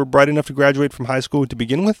think they were bright enough to graduate from high school to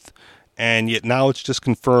begin with, and yet now it's just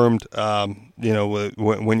confirmed. When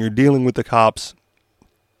you're dealing with the cops,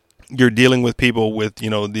 you're dealing with people with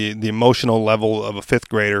the emotional level of a fifth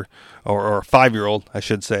grader or a 5-year-old, I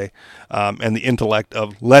should say, and the intellect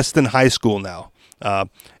of less than high school now. And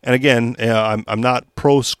again, I'm not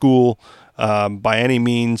pro school by any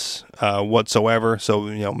means whatsoever. So,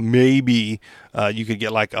 maybe you could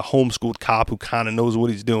get like a homeschooled cop who kind of knows what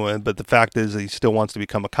he's doing, but the fact is he still wants to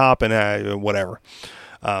become a cop and whatever.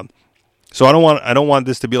 So I don't want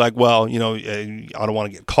this to be like, well, I don't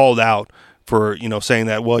want to get called out for, saying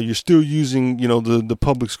that, well, you're still using, the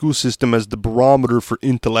public school system as the barometer for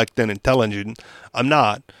intellect and intelligence. I'm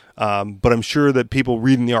not, but I'm sure that people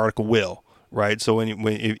reading the article will. Right, so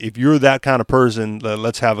if you're that kind of person,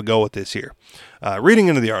 let's have a go at this here. Reading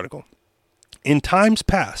into the article. In times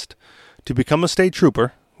past, to become a state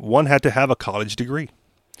trooper, one had to have a college degree.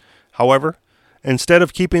 However, instead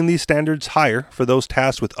of keeping these standards higher for those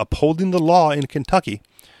tasked with upholding the law in Kentucky,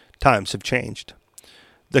 times have changed.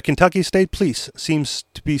 The Kentucky State Police seems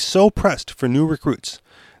to be so pressed for new recruits,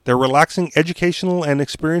 they're relaxing educational and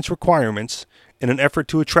experience requirements in an effort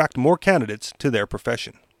to attract more candidates to their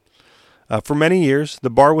profession. For many years, the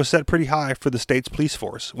bar was set pretty high for the state's police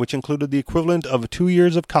force, which included the equivalent of 2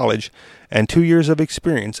 years of college and 2 years of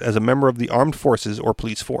experience as a member of the armed forces or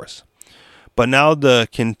police force. But now the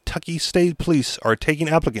Kentucky State Police are taking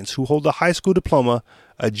applicants who hold a high school diploma,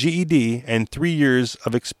 a GED, and 3 years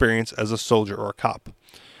of experience as a soldier or a cop.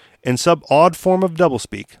 In some odd form of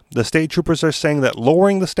doublespeak, the state troopers are saying that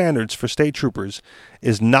lowering the standards for state troopers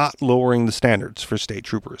is not lowering the standards for state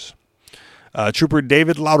troopers. Trooper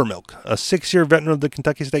David Loudermilk, a 6-year veteran of the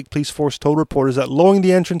Kentucky State Police Force, told reporters that lowering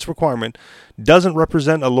the entrance requirement doesn't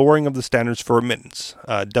represent a lowering of the standards for admittance.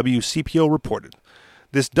 WCPO reported.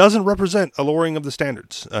 This doesn't represent a lowering of the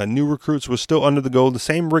standards. New recruits will still undergo the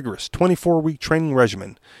same rigorous 24-week training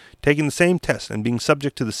regimen, taking the same tests and being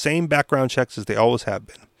subject to the same background checks as they always have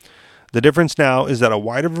been. The difference now is that a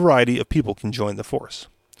wider variety of people can join the force.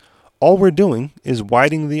 All we're doing is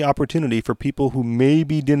widening the opportunity for people who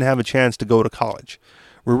maybe didn't have a chance to go to college.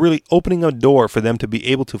 We're really opening a door for them to be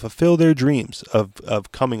able to fulfill their dreams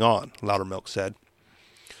of coming on, Loudermilk said.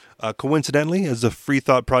 Coincidentally, as the Free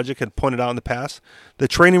Thought Project had pointed out in the past, the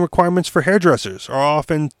training requirements for hairdressers are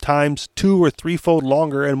oftentimes 2 or 3-fold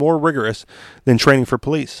longer and more rigorous than training for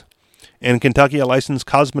police. In Kentucky, a licensed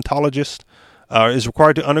cosmetologist is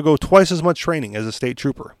required to undergo twice as much training as a state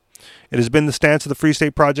trooper. It has been the stance of the Free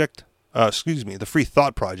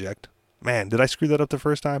Thought Project. Man, did I screw that up the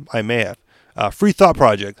first time? I may have. Free Thought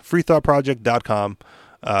Project, freethoughtproject.com,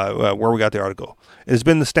 where we got the article. It has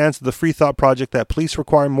been the stance of the Free Thought Project that police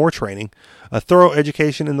require more training, a thorough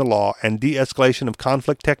education in the law, and de-escalation of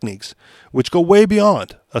conflict techniques, which go way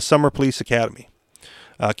beyond a summer police academy.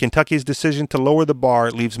 Kentucky's decision to lower the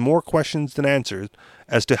bar leaves more questions than answers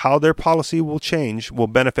as to how their policy will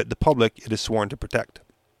benefit the public it is sworn to protect.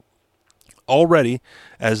 Already,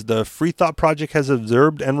 as the Free Thought Project has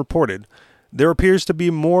observed and reported, there appears to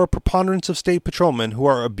be more preponderance of state patrolmen who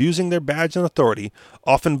are abusing their badge and authority,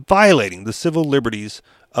 often violating the civil liberties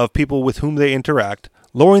of people with whom they interact.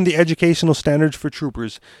 Lowering the educational standards for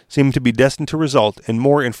troopers seem to be destined to result in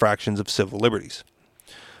more infractions of civil liberties.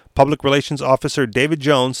 Public Relations Officer David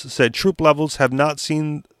Jones said troop levels have not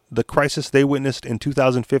seen the crisis they witnessed in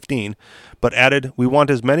 2015, but added, "We want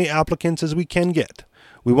as many applicants as we can get.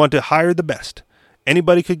 We want to hire the best.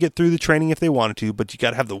 Anybody could get through the training if they wanted to, but you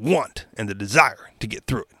got to have the want and the desire to get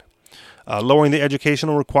through it." Lowering the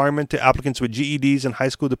educational requirement to applicants with GEDs and high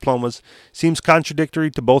school diplomas seems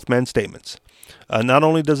contradictory to both men's statements. Not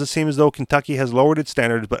only does it seem as though Kentucky has lowered its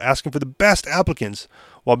standards, but asking for the best applicants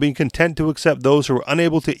while being content to accept those who are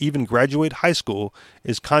unable to even graduate high school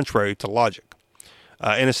is contrary to logic.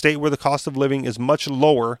 In a state where the cost of living is much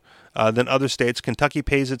lower than other states, Kentucky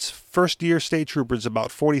pays its first-year state troopers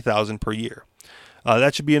about $40,000 per year.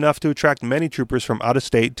 That should be enough to attract many troopers from out of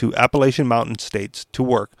state to Appalachian Mountain states to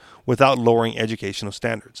work without lowering educational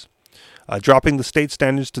standards. Dropping the state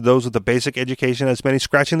standards to those with a basic education has many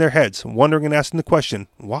scratching their heads, wondering and asking the question,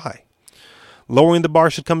 why? Lowering the bar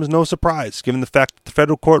should come as no surprise, given the fact that the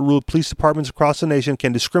federal court ruled police departments across the nation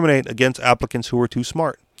can discriminate against applicants who are too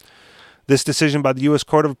smart. This decision by the U.S.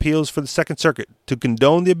 Court of Appeals for the Second Circuit to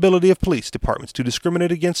condone the ability of police departments to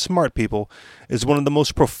discriminate against smart people is one of the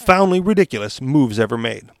most profoundly ridiculous moves ever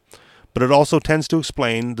made. But it also tends to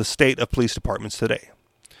explain the state of police departments today.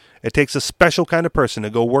 It takes a special kind of person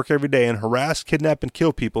to go work every day and harass, kidnap, and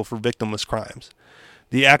kill people for victimless crimes.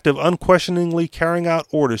 The act of unquestioningly carrying out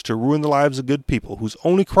orders to ruin the lives of good people whose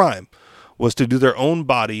only crime was to do their own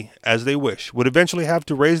body as they wish would eventually have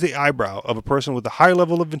to raise the eyebrow of a person with a high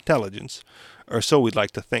level of intelligence, or so we'd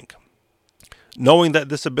like to think. Knowing that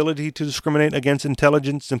this ability to discriminate against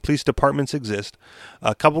intelligence and police departments exist,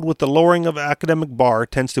 coupled with the lowering of academic bar,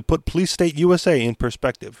 tends to put police state USA in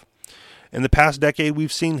perspective. In the past decade,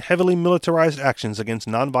 we've seen heavily militarized actions against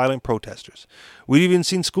nonviolent protesters. We've even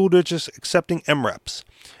seen school districts accepting MRAPs,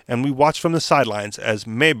 and we watched from the sidelines as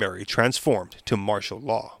Mayberry transformed to martial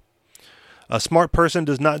law. A smart person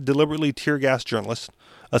does not deliberately tear gas journalists.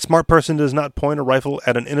 A smart person does not point a rifle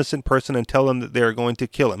at an innocent person and tell them that they are going to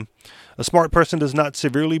kill him. A smart person does not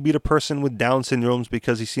severely beat a person with Down syndrome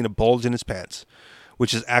because he's seen a bulge in his pants,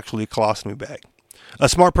 which is actually a colostomy bag. A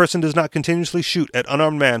smart person does not continuously shoot at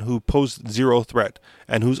unarmed man who pose zero threat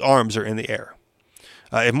and whose arms are in the air.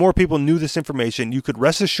 If more people knew this information, you could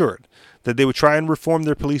rest assured that they would try and reform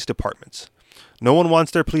their police departments. No one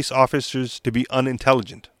wants their police officers to be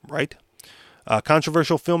unintelligent, right?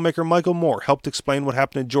 Controversial filmmaker Michael Moore helped explain what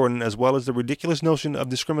happened in Jordan, as well as the ridiculous notion of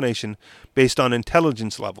discrimination based on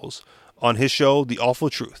intelligence levels, on his show, The Awful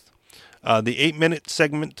Truth. The 8-minute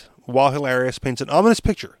segment, while hilarious, paints an ominous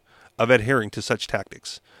picture of adhering to such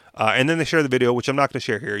tactics. And then they share the video, which I'm not going to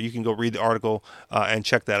share here. You can go read the article and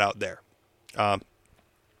check that out there.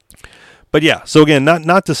 But yeah, so again,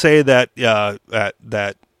 not to say that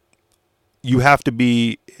that you have to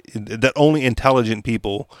be, that only intelligent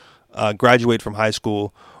people graduate from high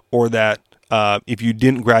school, or that if you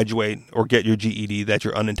didn't graduate or get your GED, that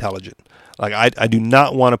you're unintelligent. Like I do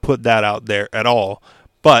not want to put that out there at all.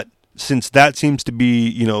 But since that seems to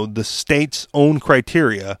be, the state's own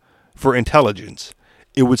criteria for intelligence,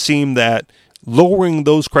 it would seem that lowering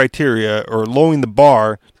those criteria, or lowering the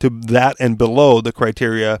bar to that and below the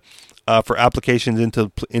criteria for applications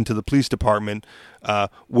into the police department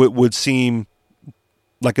would seem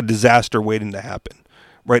like a disaster waiting to happen,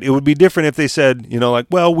 right? It would be different if they said, like,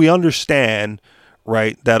 well, we understand,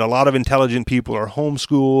 right, that a lot of intelligent people are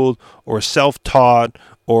homeschooled or self-taught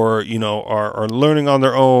or, are learning on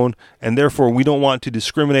their own, and therefore we don't want to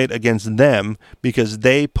discriminate against them because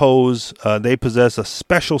they possess a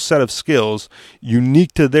special set of skills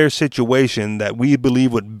unique to their situation that we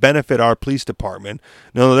believe would benefit our police department.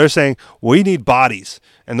 No, they're saying we need bodies,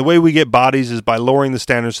 and the way we get bodies is by lowering the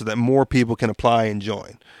standards so that more people can apply and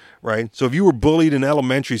join. Right. So if you were bullied in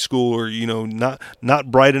elementary school or,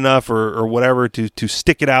 not bright enough or whatever to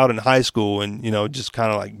stick it out in high school and, just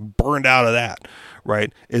kind of like burned out of that.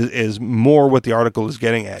 Right. Is more what the article is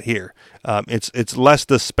getting at here. It's less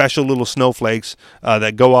the special little snowflakes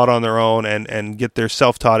that go out on their own and get their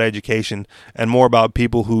self-taught education, and more about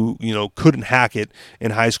people who, couldn't hack it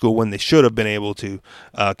in high school when they should have been able to,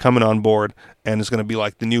 coming on board. And it's going to be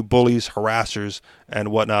like the new bullies, harassers,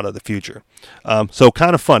 and whatnot of the future. So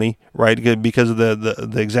kind of funny, right? Because of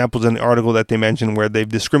the examples in the article that they mentioned where they've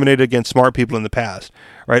discriminated against smart people in the past,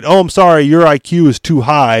 right? Oh, I'm sorry, your IQ is too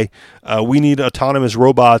high. We need autonomous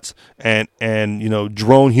robots and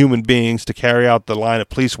drone human beings to carry out the line of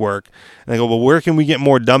police work. And they go, well, where can we get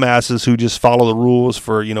more dumbasses who just follow the rules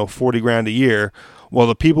for, $40,000 a year? Well,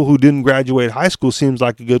 the people who didn't graduate high school seems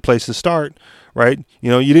like a good place to start, right?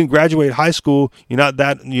 You didn't graduate high school. You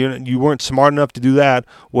weren't smart enough to do that.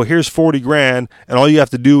 Well, here's $40,000, and all you have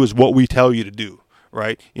to do is what we tell you to do,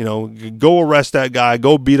 right? Go arrest that guy,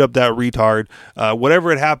 go beat up that retard,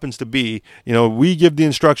 whatever it happens to be. We give the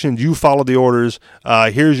instructions, you follow the orders.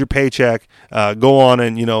 Here's your paycheck. Go on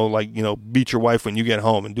and beat your wife when you get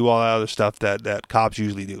home and do all that other stuff that cops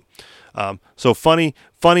usually do. So funny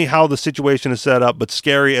how the situation is set up, but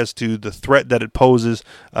scary as to the threat that it poses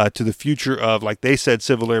to the future of, like they said,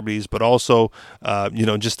 civil liberties, but also,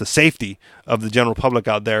 just the safety of the general public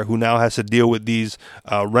out there who now has to deal with these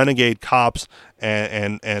renegade cops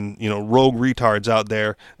and rogue retards out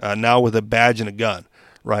there now with a badge and a gun.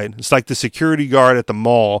 Right, it's like the security guard at the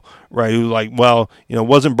mall, right? Who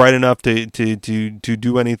wasn't bright enough to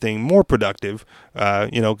do anything more productive,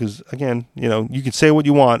 because again, you can say what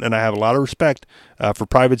you want, and I have a lot of respect for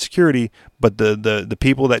private security, but the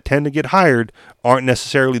people that tend to get hired aren't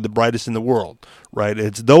necessarily the brightest in the world, right?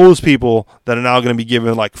 It's those people that are now going to be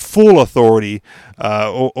given like full authority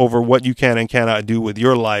over what you can and cannot do with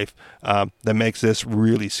your life that makes this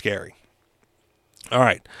really scary. All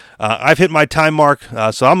right. I've hit my time mark,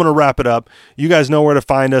 so I'm going to wrap it up. You guys know where to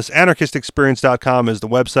find us. Anarchistexperience.com is the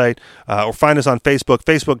website, or find us on Facebook,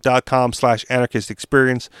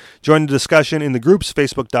 facebook.com/anarchistexperience. Join the discussion in the groups,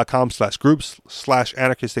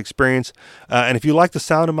 facebook.com/groups/anarchistexperience. And if you like the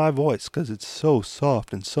sound of my voice, because it's so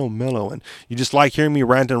soft and so mellow, and you just like hearing me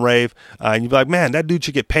rant and rave, and you'd be like, man, that dude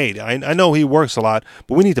should get paid. I know he works a lot,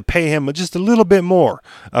 but we need to pay him just a little bit more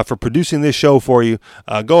for producing this show for you.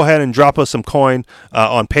 Go ahead and drop us some coin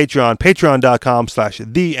on Patreon,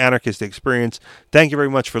 patreon.com/The Anarchist Experience. Thank you very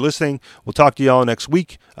much for listening. We'll talk to you all next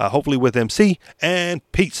week, hopefully with MC, and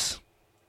peace.